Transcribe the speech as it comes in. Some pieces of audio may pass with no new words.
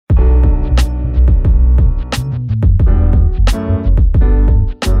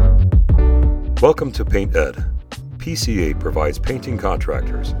Welcome to Paint Ed. PCA provides painting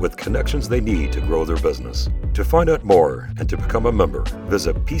contractors with connections they need to grow their business. To find out more and to become a member,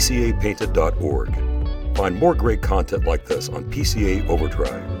 visit pcapainted.org. Find more great content like this on PCA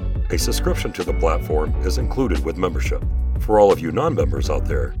Overdrive. A subscription to the platform is included with membership. For all of you non-members out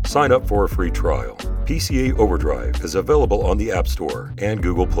there, sign up for a free trial. PCA Overdrive is available on the App Store and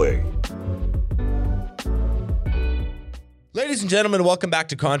Google Play. Ladies and gentlemen, welcome back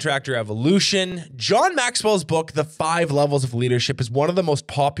to Contractor Evolution. John Maxwell's book, The 5 Levels of Leadership, is one of the most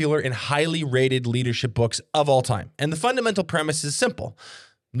popular and highly rated leadership books of all time. And the fundamental premise is simple.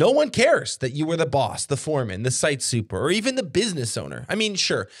 No one cares that you were the boss, the foreman, the site super, or even the business owner. I mean,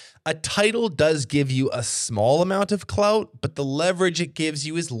 sure, a title does give you a small amount of clout, but the leverage it gives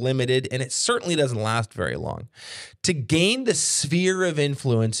you is limited, and it certainly doesn't last very long. To gain the sphere of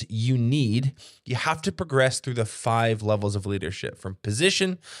influence you need, you have to progress through the 5 levels of leadership, from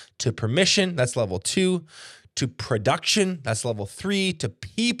position to permission, that's level 2, to production, that's level 3, to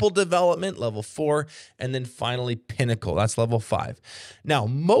people development, level 4, and then finally pinnacle, that's level 5. Now,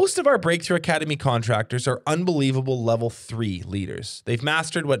 most of our Breakthrough Academy contractors are unbelievable level 3 leaders. They've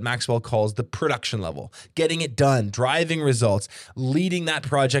mastered what Maxwell calls the production level, getting it done, driving results, leading that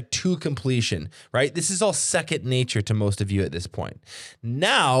project to completion, right? This is all second nature to most of you at this point.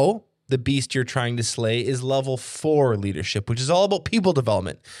 Now, the beast you're trying to slay is level 4 leadership, which is all about people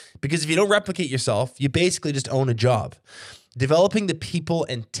development. Because if you don't replicate yourself, you basically just own a job. Developing the people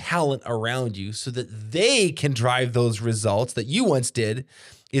and talent around you so that they can drive those results that you once did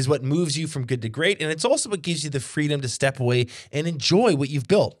is what moves you from good to great. And it's also what gives you the freedom to step away and enjoy what you've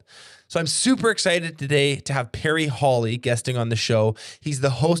built. So I'm super excited today to have Perry Hawley guesting on the show. He's the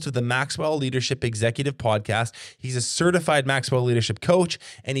host of the Maxwell Leadership Executive Podcast. He's a certified Maxwell Leadership coach,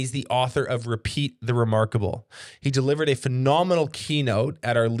 and he's the author of Repeat the Remarkable. He delivered a phenomenal keynote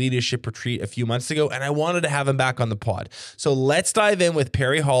at our leadership retreat a few months ago, and I wanted to have him back on the pod. So let's dive in with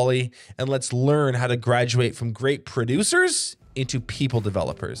Perry Hawley, and let's learn how to graduate from great producers into people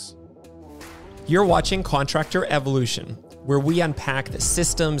developers. You're watching Contractor Evolution, where we unpack the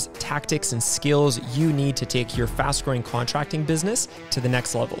systems, tactics, and skills you need to take your fast-growing contracting business to the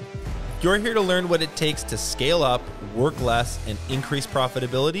next level. You're here to learn what it takes to scale up, work less, and increase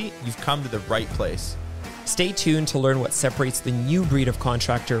profitability. You've come to the right place. Stay tuned to learn what separates the new breed of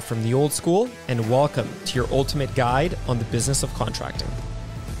contractor from the old school, and welcome to your ultimate guide on the business of contracting.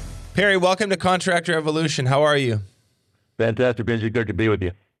 Perry, welcome to Contractor Evolution. How are you? Fantastic, Benji. Good to be with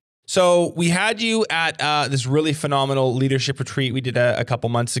you. So we had you at this really phenomenal leadership retreat we did a couple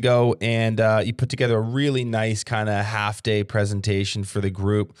months ago, and you put together a really nice kind of half-day presentation for the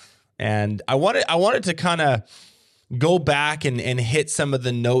group. And I wanted to kind of go back and hit some of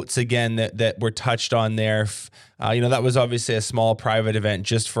the notes again that were touched on there. That was obviously a small private event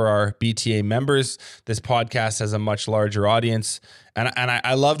just for our BTA members. This podcast has a much larger audience. And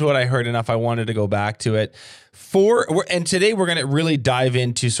I loved what I heard enough. I wanted to go back to it. And today we're going to really dive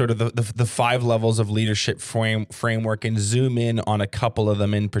into sort of the 5 levels of leadership framework and zoom in on a couple of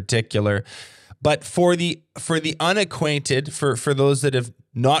them in particular. But for the unacquainted, for those that have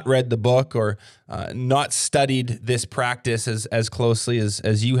not read the book or not studied this practice as closely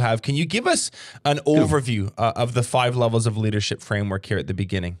as you have, can you give us an overview of the 5 levels of leadership framework here at the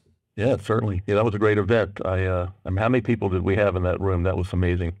beginning? Yeah, certainly. Yeah, that was a great event. How many people did we have in that room? That was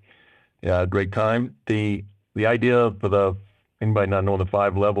amazing. Yeah, great time. The idea for anybody not knowing the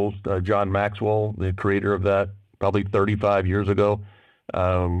 5 levels, John Maxwell, the creator of that, probably 35 years ago,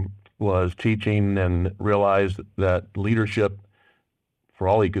 was teaching and realized that leadership, for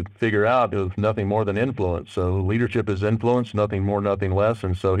all he could figure out, it was nothing more than influence. So leadership is influence, nothing more, nothing less.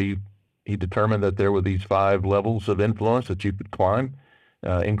 And so he determined that there were these 5 levels of influence that you could climb,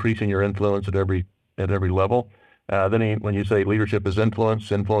 increasing your influence at every level. Then when you say leadership is influence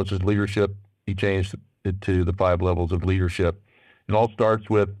is leadership, he changed it to the 5 levels of leadership. It all starts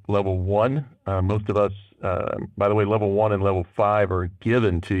with level 1. Most of us, by the way, level 1 and level 5 are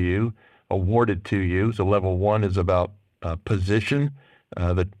given to you, awarded to you. So level 1 is about position,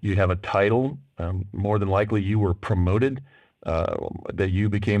 that you have a title. More than likely you were promoted, that you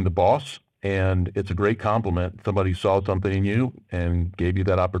became the boss. And it's a great compliment. Somebody saw something in you and gave you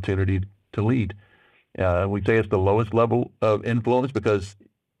that opportunity to lead. We say it's the lowest level of influence because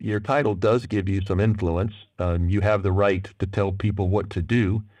your title does give you some influence. You have the right to tell people what to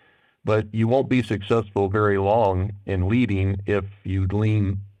do, but you won't be successful very long in leading if you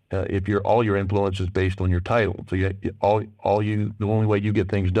lean, if all your influence is based on your title. So the only way you get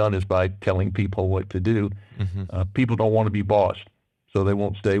things done is by telling people what to do. Mm-hmm. People don't want to be bossed, so they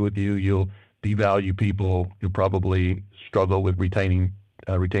won't stay with you. You'll devalue people. You'll probably struggle with retaining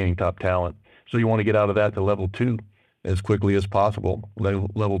top talent. So you want to get out of that to level 2 as quickly as possible.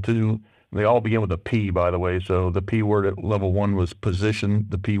 Level 2, they all begin with a P, by the way. So the P word at level 1 was position.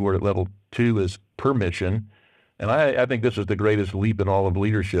 The P word at level 2 is permission. And I think this is the greatest leap in all of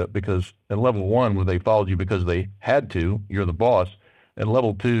leadership, because at level 1, where they followed you because they had to, you're the boss. At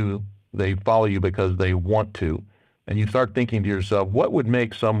level 2, they follow you because they want to. And you start thinking to yourself, what would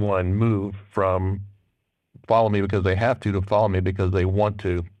make someone move from follow me because they have to follow me because they want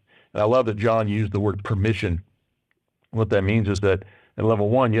to? And I love that John used the word permission. What that means is that at level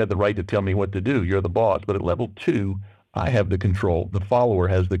 1, you have the right to tell me what to do. You're the boss. But at level 2, I have the control. The follower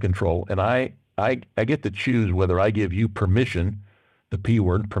has the control. And I get to choose whether I give you permission, the P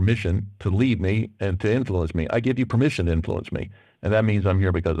word, permission, to lead me and to influence me. I give you permission to influence me. And that means I'm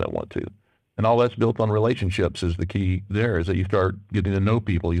here because I want to. And all that's built on relationships is the key there, is that you start getting to know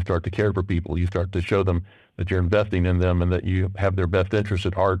people, you start to care for people, you start to show them that you're investing in them and that you have their best interests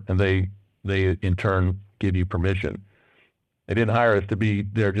at heart, and they in turn give you permission. They didn't hire us to be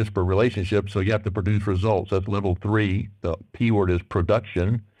there just for relationships, so you have to produce results. That's level 3. The P word is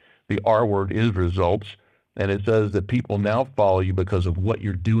production. The R word is results. And it says that people now follow you because of what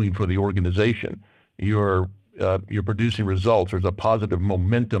you're doing for the organization. You're producing results. There's a positive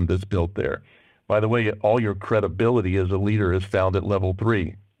momentum that's built there. By the way, all your credibility as a leader is found at level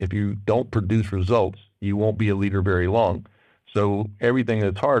 3. If you don't produce results, you won't be a leader very long. So everything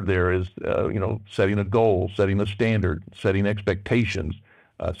that's hard there is, setting a goal, setting a standard, setting expectations,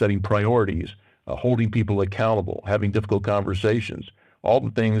 setting priorities, holding people accountable, having difficult conversations. All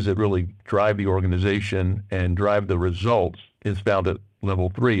the things that really drive the organization and drive the results is found at level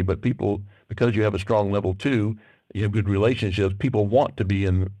 3. But people, because you have a strong level 2, you have good relationships, people want to be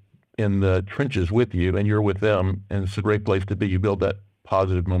in the trenches with you, and you're with them, and it's a great place to be. You build that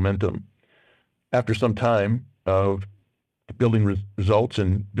positive momentum. After some time of building results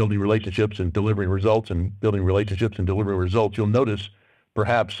and building relationships and delivering results and building relationships and delivering results, you'll notice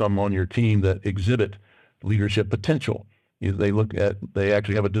perhaps some on your team that exhibit leadership potential. They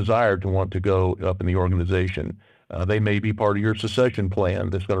actually have a desire to want to go up in the organization. They may be part of your succession plan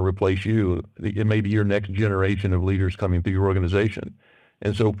that's going to replace you. It may be your next generation of leaders coming through your organization.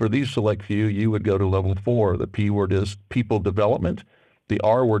 And so for these select few, you would go to level 4. The P word is people development. The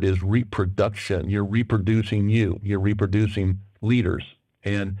R word is reproduction. You're reproducing you. You're reproducing leaders.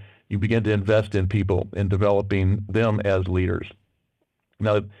 And you begin to invest in people and developing them as leaders.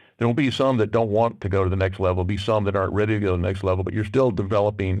 Now, there will be some that don't want to go to the next level, be some that aren't ready to go to the next level, but you're still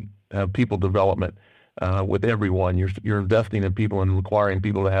developing people development with everyone. You're investing in people and requiring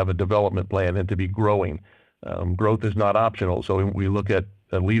people to have a development plan and to be growing. Growth is not optional. So we look at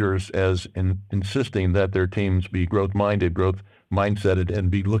leaders as insisting that their teams be growth-minded, growth-mindseted, and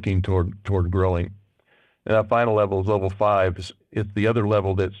be looking toward growing. And that final level is level 5. It's the other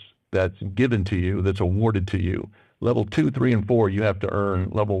level that's given to you, that's awarded to you. Level 2, 3, and 4, you have to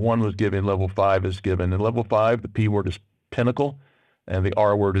earn. Level 1 was given, level 5 is given. And level 5, the P word is pinnacle, and the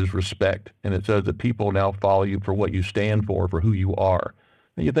R word is respect. And it says that people now follow you for what you stand for who you are.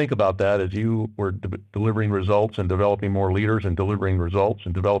 And you think about that as you were delivering results and developing more leaders and delivering results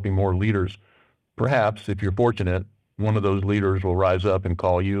and developing more leaders. Perhaps, if you're fortunate, one of those leaders will rise up and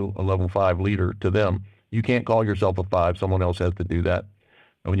call you a level 5 leader to them. You can't call yourself a 5. Someone else has to do that.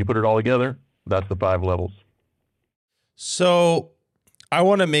 And when you put it all together, that's the 5 levels. So I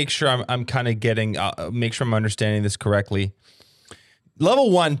want to make sure I'm kind of getting, make sure I'm understanding this correctly. Level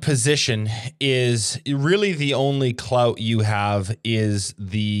 1 position is really the only clout you have is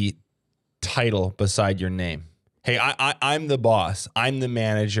the title beside your name. Hey, I'm the boss. I'm the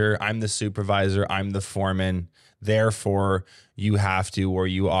manager. I'm the supervisor. I'm the foreman. Therefore, you have to, or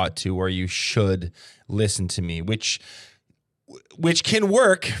you ought to, or you should listen to me, which can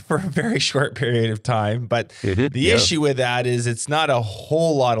work for a very short period of time. But the issue with that is it's not a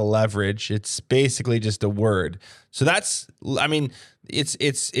whole lot of leverage. It's basically just a word. So that's, I mean,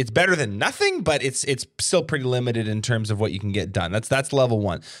 it's better than nothing, but it's still pretty limited in terms of what you can get done. That's level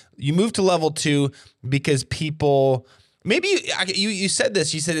 1. You move to level 2 because people, maybe you said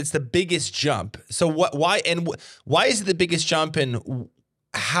this, you said it's the biggest jump. So why is it the biggest jump, and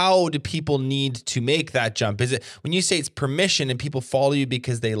how do people need to make that jump? Is it when you say it's permission and people follow you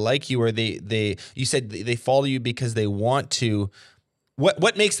because they like you, or you said they follow you because they want to?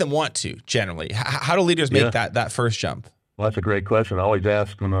 What makes them want to generally? How do leaders make that first jump? Well, that's a great question. I always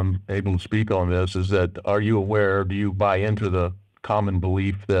ask when I'm able to speak on this is that, are you aware, do you buy into the common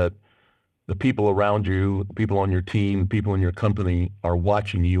belief that the people around you, people on your team, people in your company are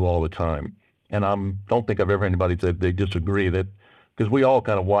watching you all the time? And I don't think I've ever had anybody say they disagree, that because we all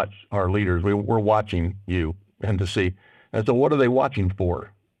kind of watch our leaders. We're watching you and to see. And so what are they watching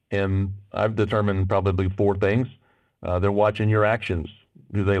for? and I've determined probably 4 things. They're watching your actions.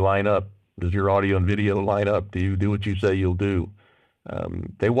 Do they line up? Does your audio and video line up? Do you do what you say you'll do?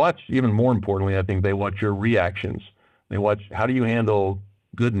 They watch, even more importantly, I think they watch your reactions. They watch, how do you handle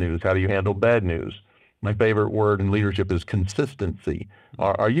good news? How do you handle bad news? My favorite word in leadership is consistency.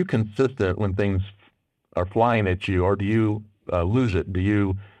 Are you consistent when things are flying at you, or do you lose it? Do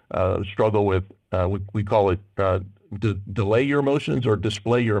you struggle with, we call it delay your emotions or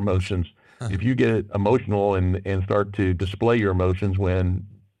display your emotions? If you get emotional and start to display your emotions when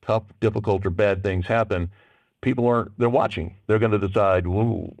tough, difficult, or bad things happen, they're watching. They're going to decide,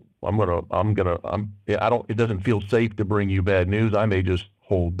 whoa, it doesn't feel safe to bring you bad news. I may just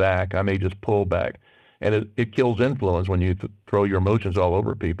hold back. I may just pull back. And it kills influence when you throw your emotions all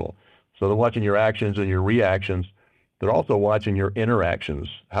over people. So they're watching your actions and your reactions. They're also watching your interactions.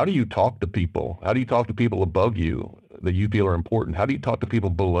 How do you talk to people? How do you talk to people above you that you feel are important? How do you talk to people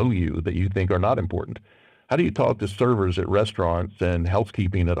below you that you think are not important? How do you talk to servers at restaurants and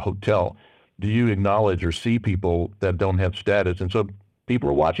housekeeping at a hotel? Do you acknowledge or see people that don't have status? And so people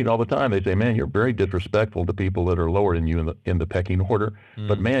are watching all the time. They say, man, you're very disrespectful to people that are lower than you in the pecking order.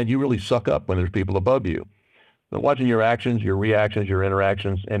 But man, you really suck up when there's people above you. So watching your actions, your reactions, your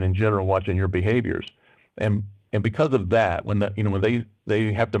interactions, and in general, watching your behaviors. And because of that, when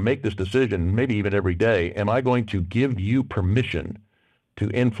they have to make this decision, maybe even every day, am I going to give you permission to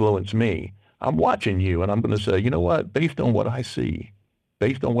influence me? I'm watching you, and I'm going to say, you know what, based on what I see,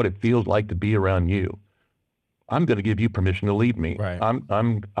 based on what it feels like to be around you, I'm going to give you permission to lead me. Right.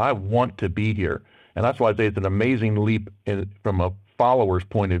 I want to be here. And that's why I say it's an amazing leap from a follower's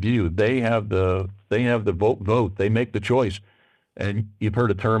point of view. They have the vote. They make the choice. And you've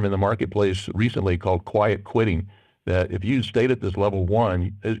heard a term in the marketplace recently called quiet quitting, that if you stayed at this level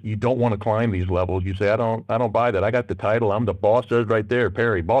 1, you don't want to climb these levels. You say, I don't buy that. I got the title. I'm the boss. Says right there,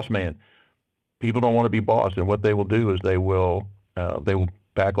 Perry, boss man. People don't want to be boss. And what they will do is they will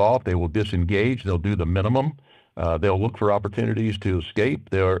back off. They will disengage. They'll do the minimum. They'll look for opportunities to escape.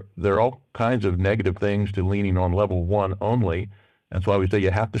 There are all kinds of negative things to leaning on level 1 only. That's why we say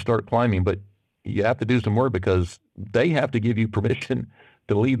you have to start climbing, but you have to do some work because they have to give you permission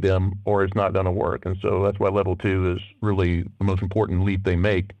to lead them or it's not going to work. And so that's why level 2 is really the most important leap they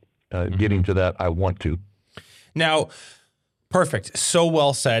make, getting to that I want to. Now, perfect. So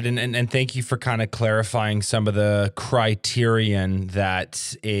well said. And thank you for kind of clarifying some of the criterion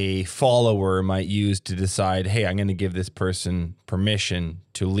that a follower might use to decide, hey, I'm going to give this person permission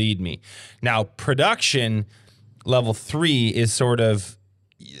to lead me. Now, production level 3 is sort of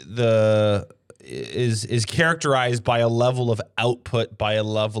is characterized by a level of output, by a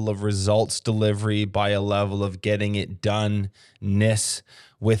level of results delivery, by a level of getting it done-ness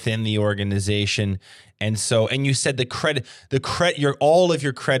within the organization. And you said all of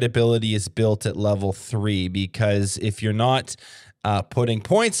your credibility is built at level 3, because if you're not putting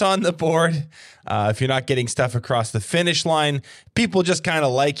points on the board, if you're not getting stuff across the finish line, people just kind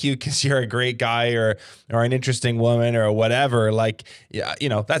of like you because you're a great guy or an interesting woman or whatever. Like,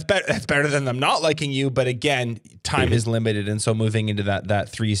 that's better. That's better than them not liking you. But again, time is limited, and so moving into that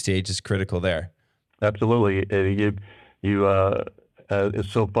 3 stage is critical there. Absolutely.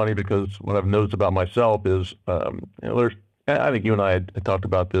 It's so funny because what I've noticed about myself is, I think you and I had talked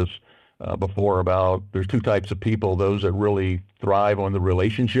about this before, about there's 2 types of people: those that really thrive on the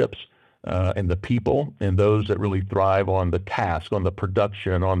relationships and the people, and those that really thrive on the task, on the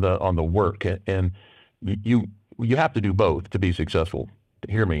production, on the work. And you have to do both to be successful.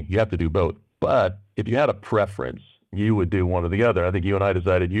 Hear me, you have to do both. But if you had a preference, you would do one or the other. I think you and I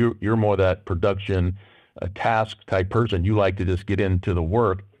decided you're more that production, task type person. You like to just get into the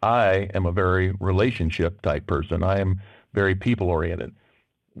work. I am a very relationship type person. I am very people oriented.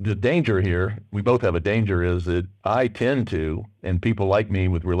 The danger here, we both have a danger, is that I tend to, and people like me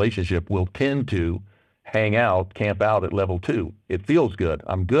with relationship will tend to camp out at level 2. It feels good.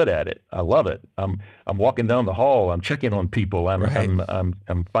 I'm good at it. I love it. I'm walking down the hall. I'm checking on people. I'm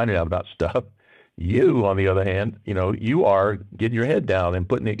finding out about stuff. You, on the other hand, you are getting your head down and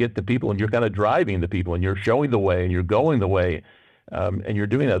get the people, and you're kind of driving the people, and you're showing the way, and you're going the way, and you're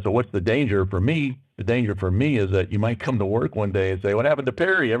doing that. So what's the danger for me? The danger for me is that you might come to work one day and say, what happened to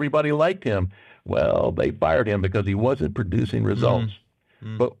Perry? Everybody liked him. Well, they fired him because he wasn't producing results.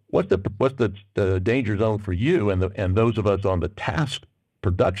 But what's the danger zone for you and those of us on the task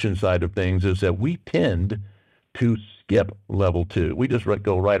production side of things is that we tend to skip level 2. We just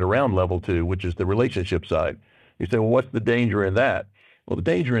go right around level 2, which is the relationship side. You say, well, what's the danger in that? Well, the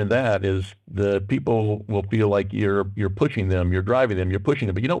danger in that is the people will feel like you're pushing them, you're driving them, you're pushing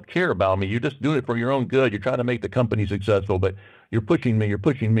them, but you don't care about me. You're just doing it for your own good. You're trying to make the company successful, but you're pushing me.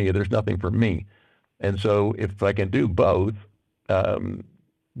 There's nothing for me. And so if I can do both,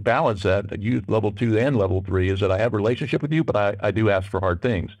 balance that at youth level 2 and level 3 is that I have a relationship with you, but I do ask for hard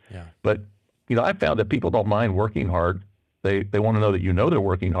things. Yeah. But, I found that people don't mind working hard. They want to know that they're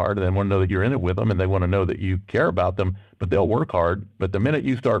working hard, and they want to know that you're in it with them, and they want to know that you care about them, but they'll work hard. But the minute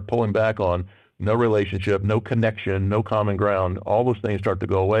you start pulling back on no relationship, no connection, no common ground, all those things start to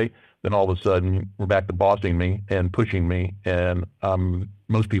go away, then all of a sudden we're back to bossing me and pushing me, and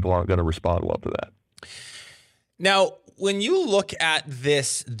most people aren't going to respond well to that. Now, when you look at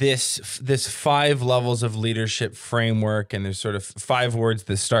this 5 levels of leadership framework, and there's sort of 5 words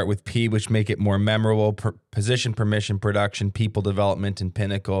that start with P, which make it more memorable: position, permission, production, people development, and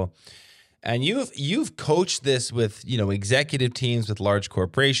pinnacle. And you've coached this with executive teams, with large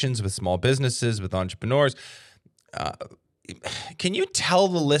corporations, with small businesses, with entrepreneurs. Can you tell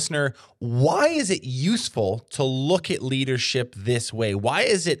the listener, why is it useful to look at leadership this way?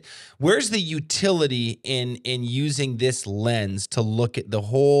 Where's the utility in using this lens to look at the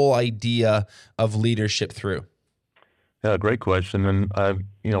whole idea of leadership through? Yeah, great question. And I've,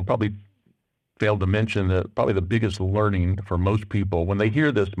 probably failed to mention that probably the biggest learning for most people when they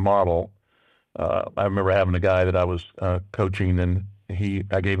hear this model. I remember having a guy that I was coaching, and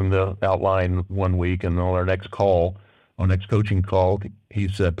I gave him the outline one week, and on our next coaching call, he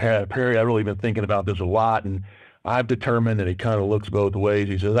said, Perry, I've really been thinking about this a lot, and I've determined, and he kind of looks both ways.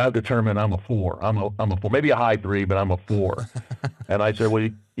 He says, I've determined I'm a 4. I'm a 4, maybe a high 3, but I'm a 4. And I said, well,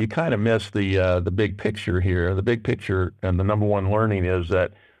 you kind of missed the big picture here. The big picture and the number one learning is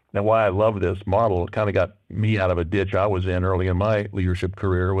that, and why I love this model, it kind of got me out of a ditch I was in early in my leadership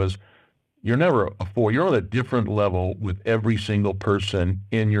career, was you're never a 4. You're on a different level with every single person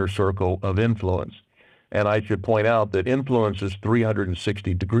in your circle of influence. And I should point out that influence is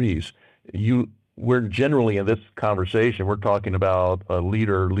 360 degrees. We're generally in this conversation, we're talking about a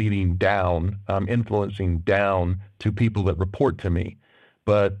leader leading down, influencing down to people that report to me.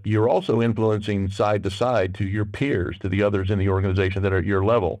 But you're also influencing side to side to your peers, to the others in the organization that are at your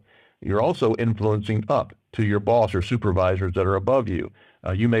level. You're also influencing up to your boss or supervisors that are above you.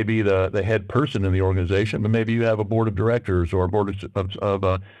 You may be the head person in the organization, but maybe you have a board of directors or a board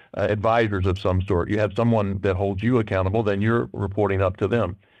of advisors of some sort. You have someone that holds you accountable, then you're reporting up to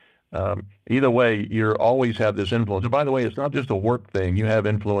them. Either way, you always have this influence. And by the way, it's not just a work thing. You have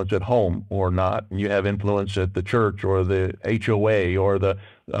influence at home or not. And you have influence at the church or the HOA or the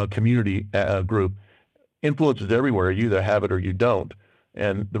community group. Influence is everywhere. You either have it or you don't.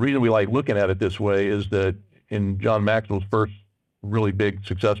 And the reason we like looking at it this way is that in John Maxwell's first really big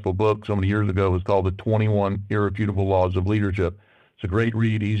successful book so many years ago was called The 21 Irrefutable Laws of Leadership. It's a great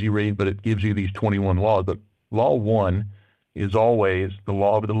read, easy read, but it gives you these 21 laws. But law 1 is always the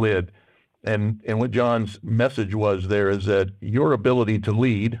law of the lid. And what John's message was there is that your ability to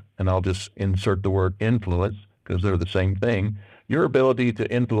lead, and I'll just insert the word influence because they're the same thing, your ability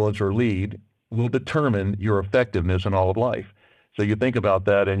to influence or lead will determine your effectiveness in all of life. So you think about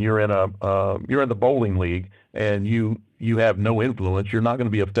that, and you're in the bowling league, and you have no influence. You're not going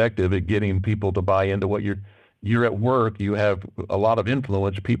to be effective at getting people to buy into what you're at work. You have a lot of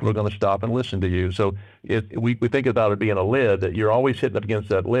influence. People are going to stop and listen to you. So we think about it being a lid, that you're always hitting up against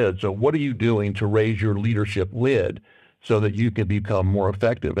that lid. So what are you doing to raise your leadership lid so that you can become more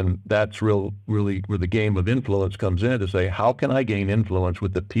effective? And that's really where the game of influence comes in, to say, how can I gain influence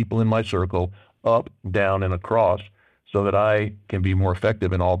with the people in my circle, up, down, and across, so that I can be more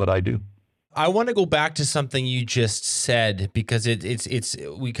effective in all that I do. I want to go back to something you just said, because it's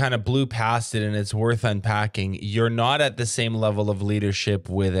we kind of blew past it, and it's worth unpacking. You're not at the same level of leadership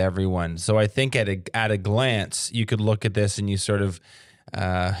with everyone. So I think at a glance, you could look at this and you sort of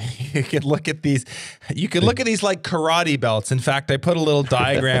you could look at these like karate belts. In fact, I put a little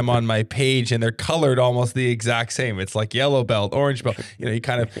diagram on my page, and they're colored almost the exact same. It's like yellow belt, orange belt. You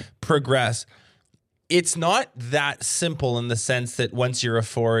kind of progress. It's not that simple in the sense that once you're a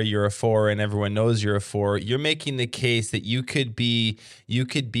 4, and everyone knows you're a 4. You're making the case that you could be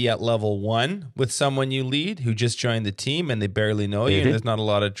at level 1 with someone you lead who just joined the team and they barely know you, and there's not a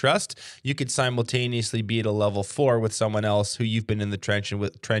lot of trust. You could simultaneously be at a level 4 with someone else who you've been in the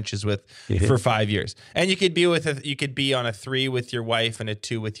trenches with for 5 years, and you could be on a 3 with your wife and a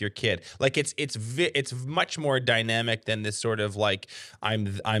 2 with your kid. Like it's much more dynamic than this sort of like I'm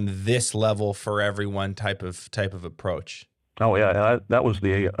this level for everyone type of approach. Oh yeah, that was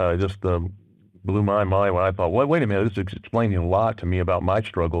just blew my mind when I thought, wait a minute, this is explaining a lot to me about my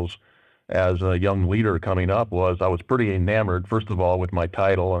struggles as a young leader coming up was I was pretty enamored, first of all, with my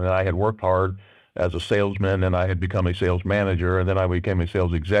title, and I had worked hard as a salesman, and I had become a sales manager, and then I became a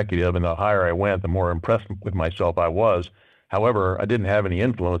sales executive, and the higher I went, the more impressed with myself I was. However, I didn't have any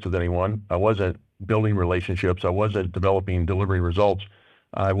influence with anyone. I wasn't building relationships. I wasn't developing delivery results.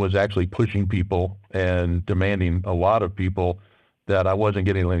 I was actually pushing people and demanding a lot of people that I wasn't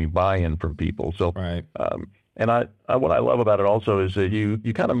getting any buy-in from people. So, Right. and what I love about it also is that you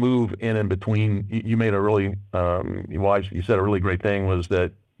kind of move in between. You made a really, you said a really great thing was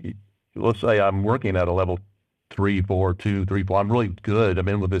that, let's say I'm working at a level 3, 4, 2, 3, 4. I'm really good. I'm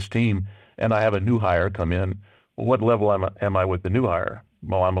in with this team, and I have a new hire come in. Well, what level am I with the new hire?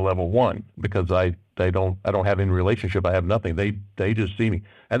 Well, I'm a level 1 because I don't have any relationship. I have nothing. They just see me,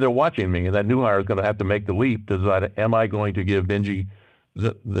 and they're watching me. And that new hire is going to have to make the leap. Am I going to give Benji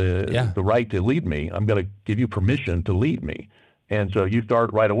the right to lead me? I'm going to give you permission to lead me. And so you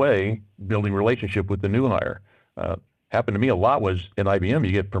start right away building relationship with the new hire. Happened to me a lot was in IBM,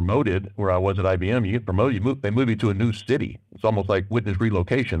 you get promoted. Where I was at IBM, you get promoted, they move you to a new city. It's almost like witness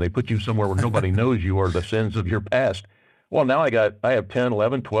relocation. They put you somewhere where nobody knows you or the sins of your past. Well, now I have 10,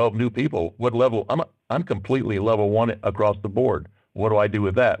 11, 12 new people. What level? I'm completely level 1 across the board. What do I do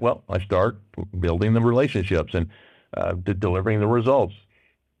with that? Well, I start building the relationships and delivering the results.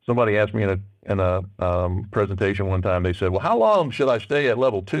 Somebody asked me in a presentation one time, they said, well, how long should I stay at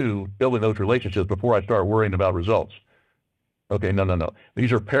level 2 building those relationships before I start worrying about results? Okay, no.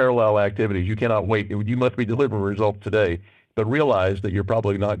 These are parallel activities. You cannot wait. You must be delivering results today, but realize that you're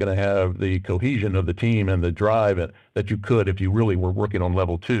probably not going to have the cohesion of the team and the drive that you could if you really were working on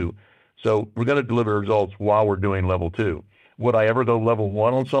level 2. So we're going to deliver results while we're doing level 2. Would I ever go level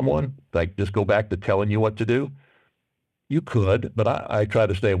 1 on someone? Like just go back to telling you what to do? You could, but I try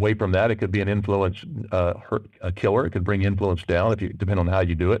to stay away from that. It could be an influence a killer. It could bring influence down depending on how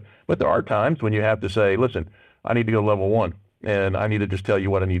you do it. But there are times when you have to say, listen, I need to go level 1. And I need to just tell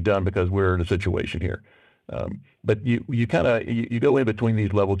you what I need done because we're in a situation here. But you go in between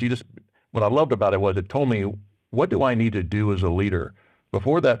these levels. What I loved about it was it told me, what do I need to do as a leader?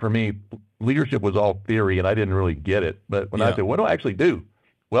 Before that, for me, leadership was all theory and I didn't really get it. But when I said, what do I actually do?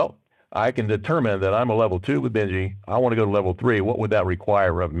 Well, I can determine that I'm a level 2 with Benji. I want to go to level 3. What would that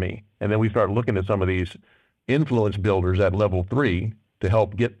require of me? And then we start looking at some of these influence builders at level 3 to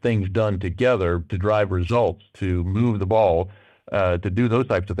help get things done together, to drive results, to move the ball, to do those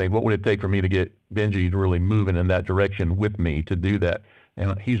types of things. What would it take for me to get Benji to really moving in that direction with me to do that?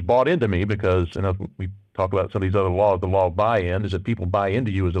 And he's bought into me because, we talk about some of these other laws, the law of buy-in is that people buy into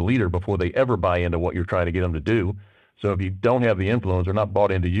you as a leader before they ever buy into what you're trying to get them to do. So if you don't have the influence, they're not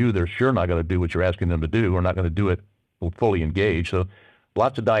bought into you, they're sure not going to do what you're asking them to do, or not going to do it fully engaged. So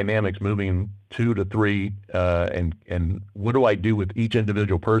lots of dynamics moving 2 to 3, and what do I do with each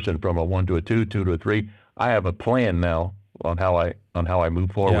individual person from a 1 to a 2, 2 to a 3? I have a plan now on how I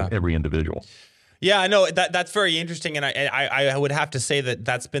move forward with every individual. Yeah, I know that's very interesting, and I would have to say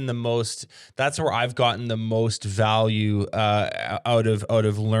that's where I've gotten the most value out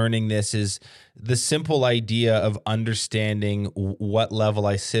of learning this is the simple idea of understanding what level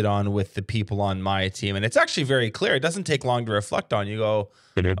I sit on with the people on my team, and it's actually very clear. It doesn't take long to reflect on. You go,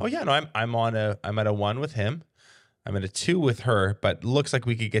 oh yeah, no, I'm at a 1 with him, I'm at a 2 with her, but looks like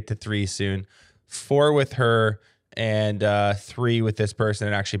we could get to 3 soon, 4 with her, and 3 with this person,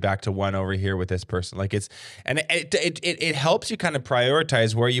 and actually back to 1 over here with this person. Like it helps you kind of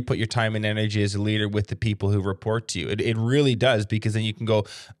prioritize where you put your time and energy as a leader with the people who report to you. It really does, because then you can go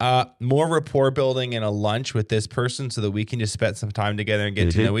more rapport building and a lunch with this person so that we can just spend some time together and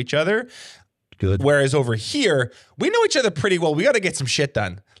get to know each other. Good. Whereas over here, we know each other pretty well. We got to get some shit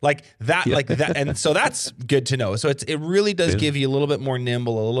done like that. And so that's good to know. So it really does give you a little bit more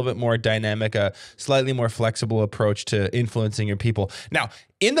nimble, a little bit more dynamic, a slightly more flexible approach to influencing your people. Now,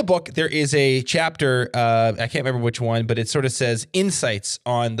 in the book, there is a chapter, I can't remember which one, but it sort of says insights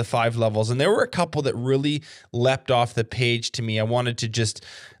on the 5 levels. And there were a couple that really leapt off the page to me. I wanted to just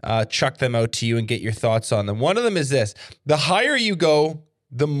chuck them out to you and get your thoughts on them. One of them is this: the higher you go,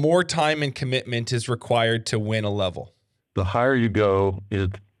 the more time and commitment is required to win a level. The higher you go, so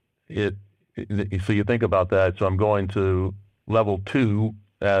you think about that. So I'm going to level 2.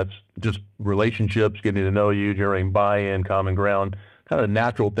 That's just relationships, getting to know you, generating buy-in, common ground, kind of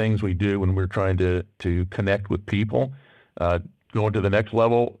natural things we do when we're trying to connect with people. Going to the next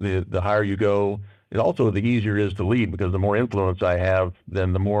level, the higher you go, it also the easier it is to lead, because the more influence I have,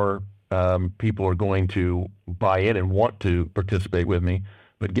 then the more people are going to buy in and want to participate with me.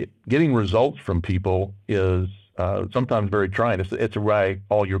 But getting results from people is sometimes very trying. It's why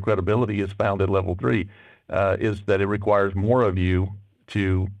all your credibility is found at level 3, is that it requires more of you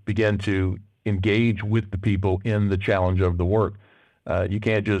to begin to engage with the people in the challenge of the work. You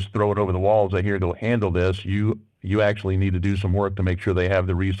can't just throw it over the wall and say, here, go handle this. You actually need to do some work to make sure they have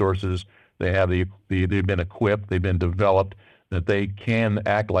the resources, they've been equipped, they've been developed, that they can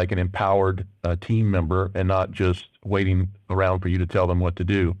act like an empowered team member and not just waiting around for you to tell them what to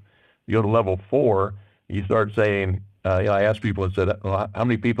do. You go to level 4, you start saying, I asked people, I said, well, how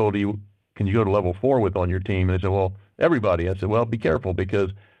many people can you go to level 4 with on your team? And they said, well, everybody. I said, well, be careful,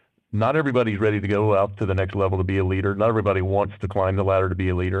 because not everybody's ready to go out to the next level to be a leader. Not everybody wants to climb the ladder to be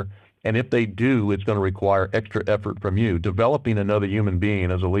a leader. And if they do, it's going to require extra effort from you. Developing another human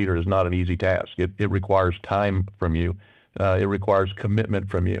being as a leader is not an easy task. It requires time from you. It requires commitment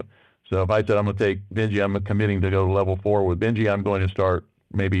from you. So if I said, I'm going to take Benji, I'm committing to go to level 4 with Benji, I'm going to start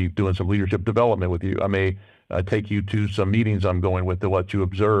maybe doing some leadership development with you. I may take you to some meetings I'm going with to let you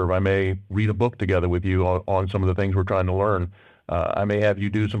observe. I may read a book together with you on some of the things we're trying to learn. I may have you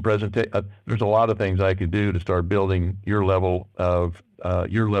do some presentation. There's a lot of things I could do to start building your level of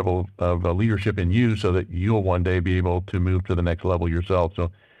leadership in you, so that you'll one day be able to move to the next level yourself.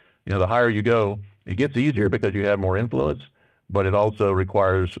 So, the higher you go, it gets easier because you have more influence, but it also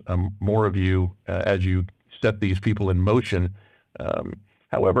requires more of you as you set these people in motion.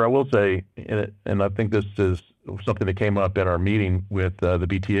 However, I will say, and I think this is something that came up in our meeting with the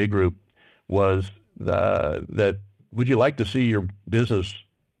BTA group, was that would you like to see your business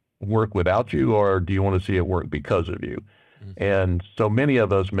work without you, or do you want to see it work because of you? Mm-hmm. And so many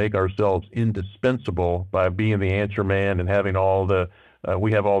of us make ourselves indispensable by being the answer man and having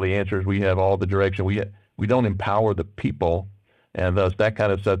we have all the answers, we have all the direction. We don't empower the people, and thus that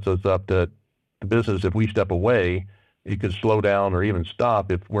kind of sets us up to the business. If we step away, it could slow down or even stop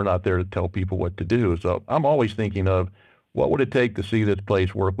if we're not there to tell people what to do. So I'm always thinking of, what would it take to see this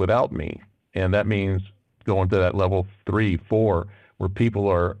place work without me? And that means going to that level 3, 4, where people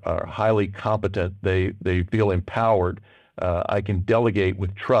are highly competent. They feel empowered. I can delegate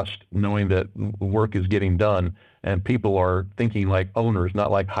with trust, knowing that work is getting done, and people are thinking like owners,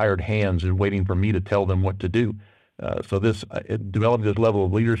 not like hired hands and waiting for me to tell them what to do. So developing this level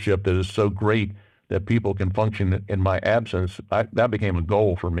of leadership that is so great that people can function in my absence, that became a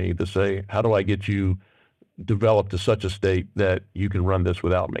goal for me, to say, how do I get you developed to such a state that you can run this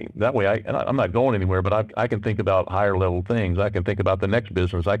without me? That way, I'm not going anywhere, but I can think about higher level things. I can think about the next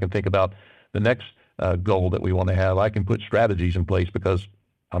business. I can think about the next goal that we want to have. I can put strategies in place because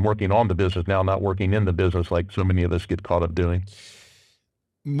I'm working on the business now, not working in the business like so many of us get caught up doing.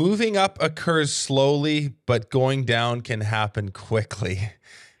 Moving up occurs slowly, but going down can happen quickly.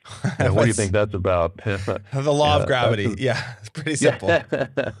 Yeah, what do you think that's about? The law of gravity. Yeah, it's pretty simple.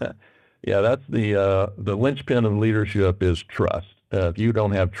 Yeah, that's the linchpin of leadership is trust. If you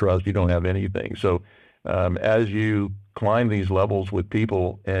don't have trust, you don't have anything. So as you climb these levels with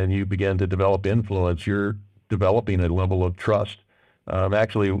people and you begin to develop influence, you're developing a level of trust.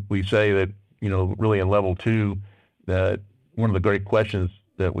 Actually, we say that, really in level 2, that one of the great questions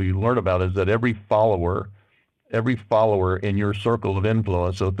that we learn about is that every follower in your circle of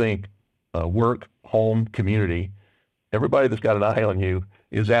influence, so think work, home, community, everybody that's got an eye on you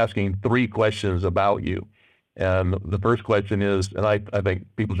is asking 3 questions about you. And the first question is, and I think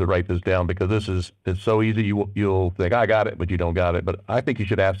people should write this down because it's so easy, you'll think, I got it, but you don't got it. But I think you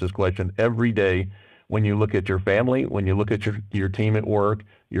should ask this question every day when you look at your family, when you look at your team at work,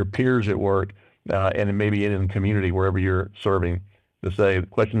 your peers at work, and maybe in the community, wherever you're serving, to say,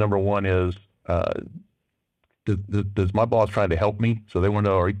 question number 1 is, does my boss trying to help me? So they want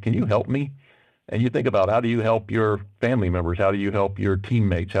to know, can you help me? And you think about, how do you help your family members? How do you help your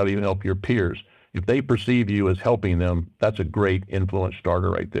teammates? How do you help your peers? If they perceive you as helping them, that's a great influence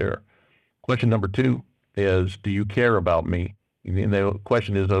starter right there. Question number 2 is, do you care about me? And the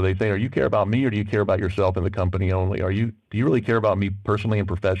question is, are they saying, you care about me, or do you care about yourself and the company only? Do you really care about me personally and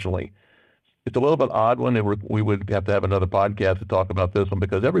professionally? It's a little bit odd one. We would have to have another podcast to talk about this one,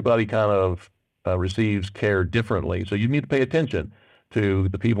 because everybody kind of receives care differently. So you need to pay attention to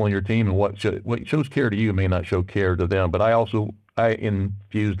the people on your team, and what shows care to you may not show care to them. But I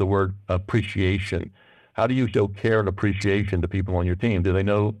infuse the word appreciation. How do you show care and appreciation to people on your team? Do they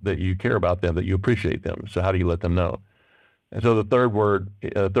know that you care about them, that you appreciate them? So how do you let them know? And so the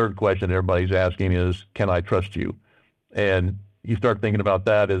third question everybody's asking is, can I trust you? And you start thinking about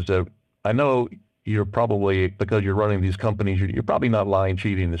that as I know you're probably, because you're running these companies, you're probably not lying,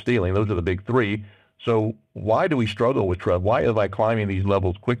 cheating, and stealing. Those are the big 3. So why do we struggle with trust? Why am I climbing these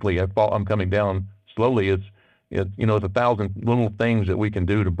levels quickly? I'm coming down slowly. It's 1,000 little things that we can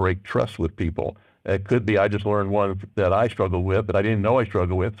do to break trust with people. It could be, I just learned one that I struggled with, that I didn't know I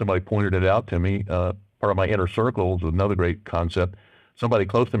struggled with. Somebody pointed it out to me. Part of my inner circle is another great concept. somebody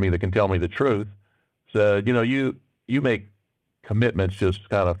close to me that can tell me the truth said, you make commitments just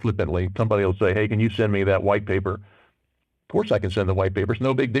kind of flippantly. Somebody will say, hey, can you send me that white paper? Of course I can send the white paper. It's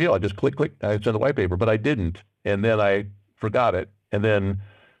no big deal. I just click, I send the white paper, but I didn't. And then I forgot it. And then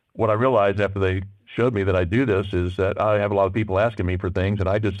what I realized after they showed me that I do this is that I have a lot of people asking me for things, and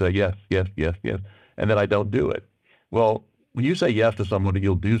I just say yes, yes, yes, yes, and then I don't do it. Well, when you say yes to somebody,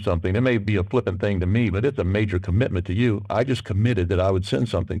 you'll do something. It may be a flippant thing to me, but it's a major commitment to you. I just committed that I would send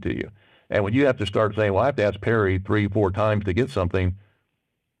something to you. And when you have to start saying, well, I have to ask Perry 3-4 times to get something,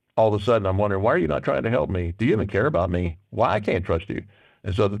 all of a sudden I'm wondering, why are you not trying to help me? Do you even care about me? Why I can't trust you?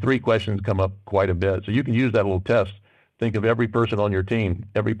 And so the 3 questions come up quite a bit. So you can use that little test. Think of every person on your team,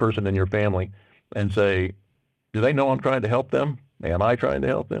 every person in your family, and say, do they know I'm trying to help them? Am I trying to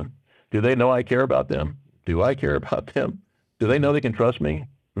help them? Do they know I care about them? Do I care about them? Do they know they can trust me?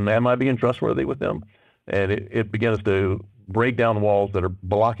 Am I being trustworthy with them? And it begins to break down walls that are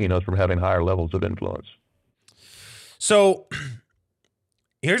blocking us from having higher levels of influence. So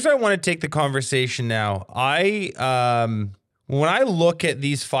here's where I want to take the conversation now. When I look at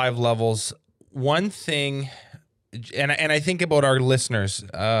these 5 levels, one thing, and I think about our listeners,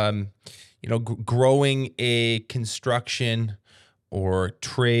 growing a construction or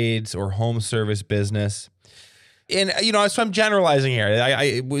trades or home service business. And, so I'm generalizing here.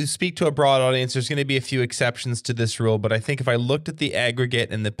 I speak to a broad audience. There's going to be a few exceptions to this rule, but I think if I looked at the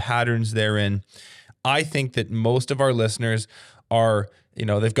aggregate and the patterns therein, I think that most of our listeners are,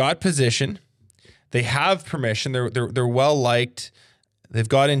 they've got position, they have permission, they're well liked, they've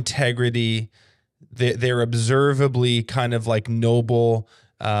got integrity, they're observably kind of like noble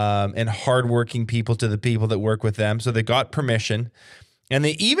and hardworking people to the people that work with them. So they got permission. And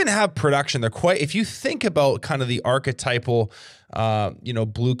they even have production. They're quite, if you think about kind of the archetypal,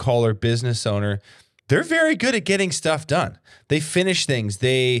 blue collar business owner, they're very good at getting stuff done. They finish things.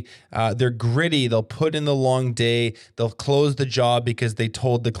 They're gritty. They'll put in the long day. They'll close the job because they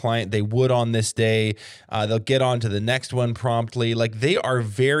told the client they would on this day. They'll get on to the next one promptly. Like, they are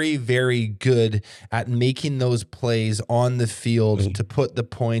very, very good at making those plays on the field to put the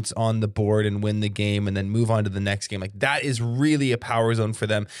points on the board and win the game and then move on to the next game. Like, that is really a power zone for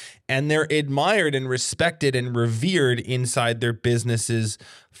them. And they're admired and respected and revered inside their businesses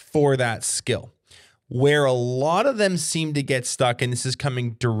for that skill. Where a lot of them seem to get stuck, and this is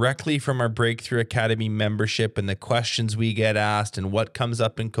coming directly from our Breakthrough Academy membership and the questions we get asked and what comes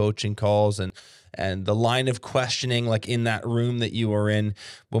up in coaching calls and the line of questioning, like in that room that you were in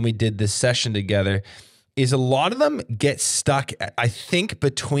when we did this session together, is a lot of them get stuck, I think,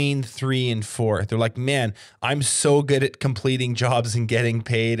 between 3 and 4. They're like, man, I'm so good at completing jobs and getting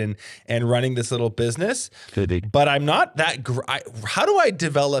paid and running this little business, but I'm not that how do I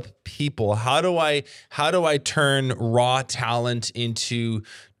develop people? How do I turn raw talent into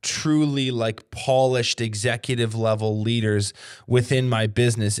truly like polished executive level leaders within my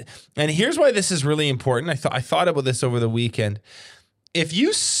business? And here's why this is really important. I thought about this over the weekend. If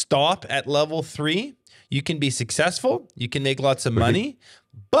you stop at level 3, you can be successful, you can make lots of money,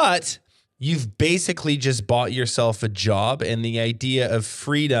 but you've basically just bought yourself a job, and the idea of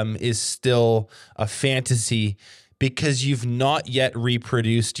freedom is still a fantasy because you've not yet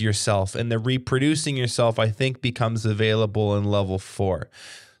reproduced yourself. And the reproducing yourself, I think, becomes available in level 4.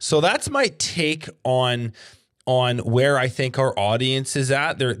 So that's my take on where I think our audience is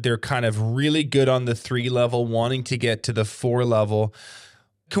at. They're kind of really good on the 3 level, wanting to get to the 4 level.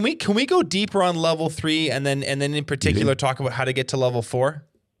 Can we go deeper on level 3 and then in particular talk about how to get to level 4?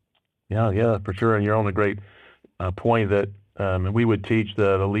 Yeah, for sure. And you're on a great point that we would teach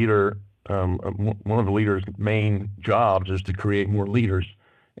that a leader, one of the leader's main jobs is to create more leaders.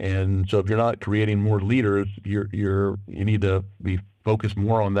 And so if you're not creating more leaders, you need to be focused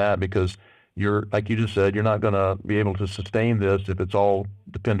more on that, because you're, like you just said, you're not going to be able to sustain this if it's all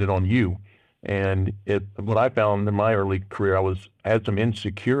dependent on you. And what I found in my early career, I had some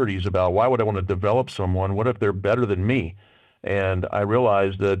insecurities about, why would I want to develop someone? What if they're better than me? And I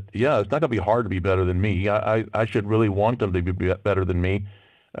realized that, it's not going to be hard to be better than me. I should really want them to be better than me.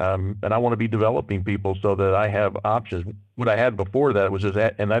 And I want to be developing people so that I have options. What I had before that was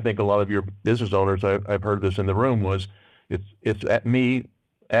and I think a lot of your business owners, I've heard this in the room, was it's at me,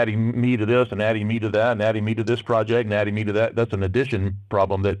 adding me to this and adding me to that and adding me to this project and adding me to that. That's an addition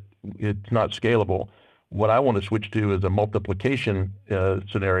problem that it's not scalable. What I want to switch to is a multiplication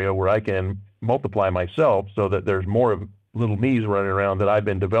scenario where I can multiply myself so that there's more of little me's running around that I've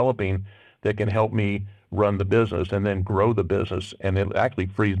been developing that can help me run the business and then grow the business. And it actually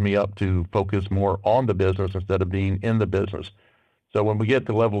frees me up to focus more on the business instead of being in the business. So when we get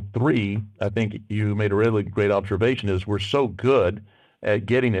to level 3, I think you made a really great observation, is we're so good at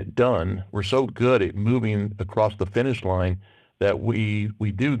getting it done. We're so good at moving across the finish line that we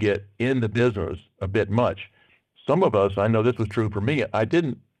do get in the business a bit much. Some of us, I know this was true for me, I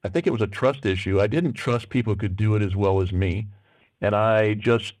think it was a trust issue. I didn't trust people could do it as well as me. And I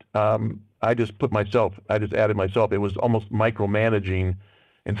just added myself. It was almost micromanaging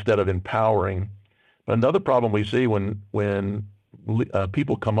instead of empowering. But another problem we see when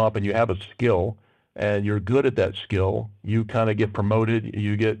people come up and you have a skill and you're good at that skill, you kind of get promoted.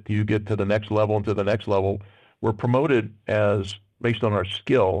 You get to the next level and to the next level. We're promoted as based on our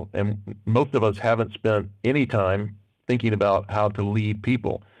skill, and most of us haven't spent any time thinking about how to lead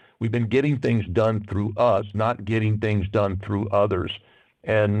people. We've been getting things done through us, not getting things done through others.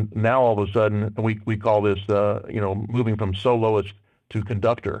 And now all of a sudden, we call this, moving from soloist to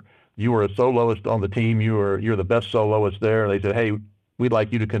conductor. You were a soloist on the team. You're the best soloist there. And they said, hey, we'd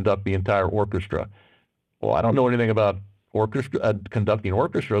like you to conduct the entire orchestra. Well, I don't know anything about conducting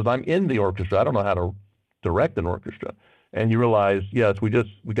orchestras. I'm in the orchestra. I don't know how to direct an orchestra. And you realize, yes, we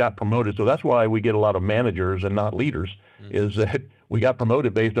got promoted. So that's why we get a lot of managers and not leaders, is that we got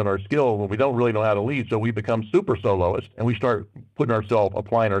promoted based on our skill when we don't really know how to lead. So we become super soloists and we start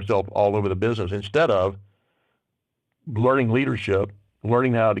applying ourselves all over the business instead of learning leadership,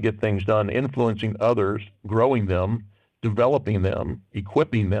 learning how to get things done, influencing others, growing them, developing them,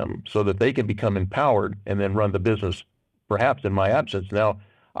 equipping them so that they can become empowered and then run the business, perhaps in my absence. Now,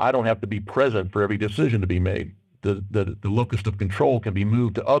 I don't have to be present for every decision to be made. The locus of control can be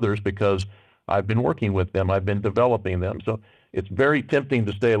moved to others because I've been working with them. I've been developing them. So it's very tempting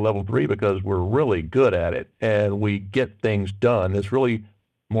to stay at level 3 because we're really good at it and we get things done. It's really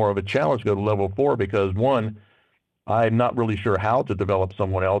more of a challenge to go to level 4 because, one, I'm not really sure how to develop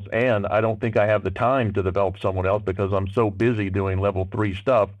someone else, and I don't think I have the time to develop someone else because I'm so busy doing level 3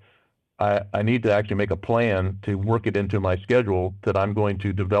 stuff. I need to actually make a plan to work it into my schedule that I'm going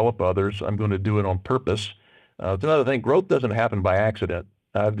to develop others. I'm going to do it on purpose. It's another thing. Growth doesn't happen by accident.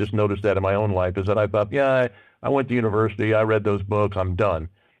 I've just noticed that in my own life, is that I thought, I went to university, I read those books, I'm done.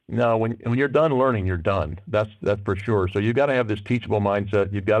 No, when you're done learning, you're done. That's for sure. So you've got to have this teachable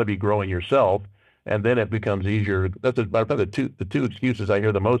mindset. You've got to be growing yourself, and then it becomes easier. The two excuses I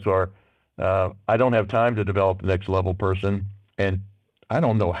hear the most are, I don't have time to develop the next level person, and I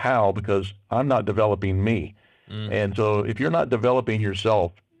don't know how because I'm not developing me. And so if you're not developing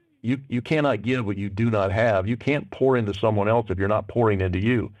yourself, you cannot give what you do not have. You can't pour into someone else if you're not pouring into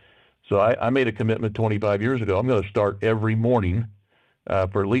you. So I made a commitment 25 years ago. I'm going to start every morning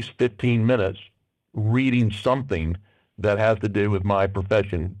for at least 15 minutes reading something that has to do with my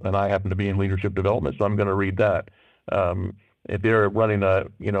profession. And I happen to be in leadership development, so I'm going to read that. If you're running a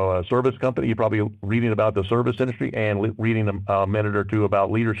service company, you're probably reading about the service industry and reading a minute or two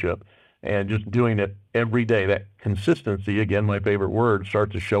about leadership. And just doing it every day, that consistency, again, my favorite word,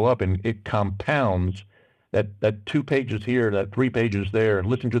 starts to show up, and it compounds. That 2 pages here, that 3 pages there, and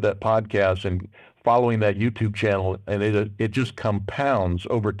listening to that podcast and following that YouTube channel, and it just compounds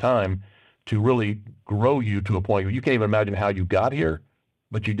over time to really grow you to a point where you can't even imagine how you got here,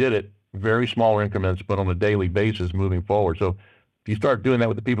 but you did it very small increments, but on a daily basis moving forward. So if you start doing that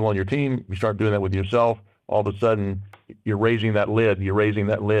with the people on your team, you start doing that with yourself, all of a sudden you're raising that lid,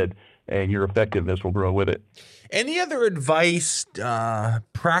 and your effectiveness will grow with it. Any other advice,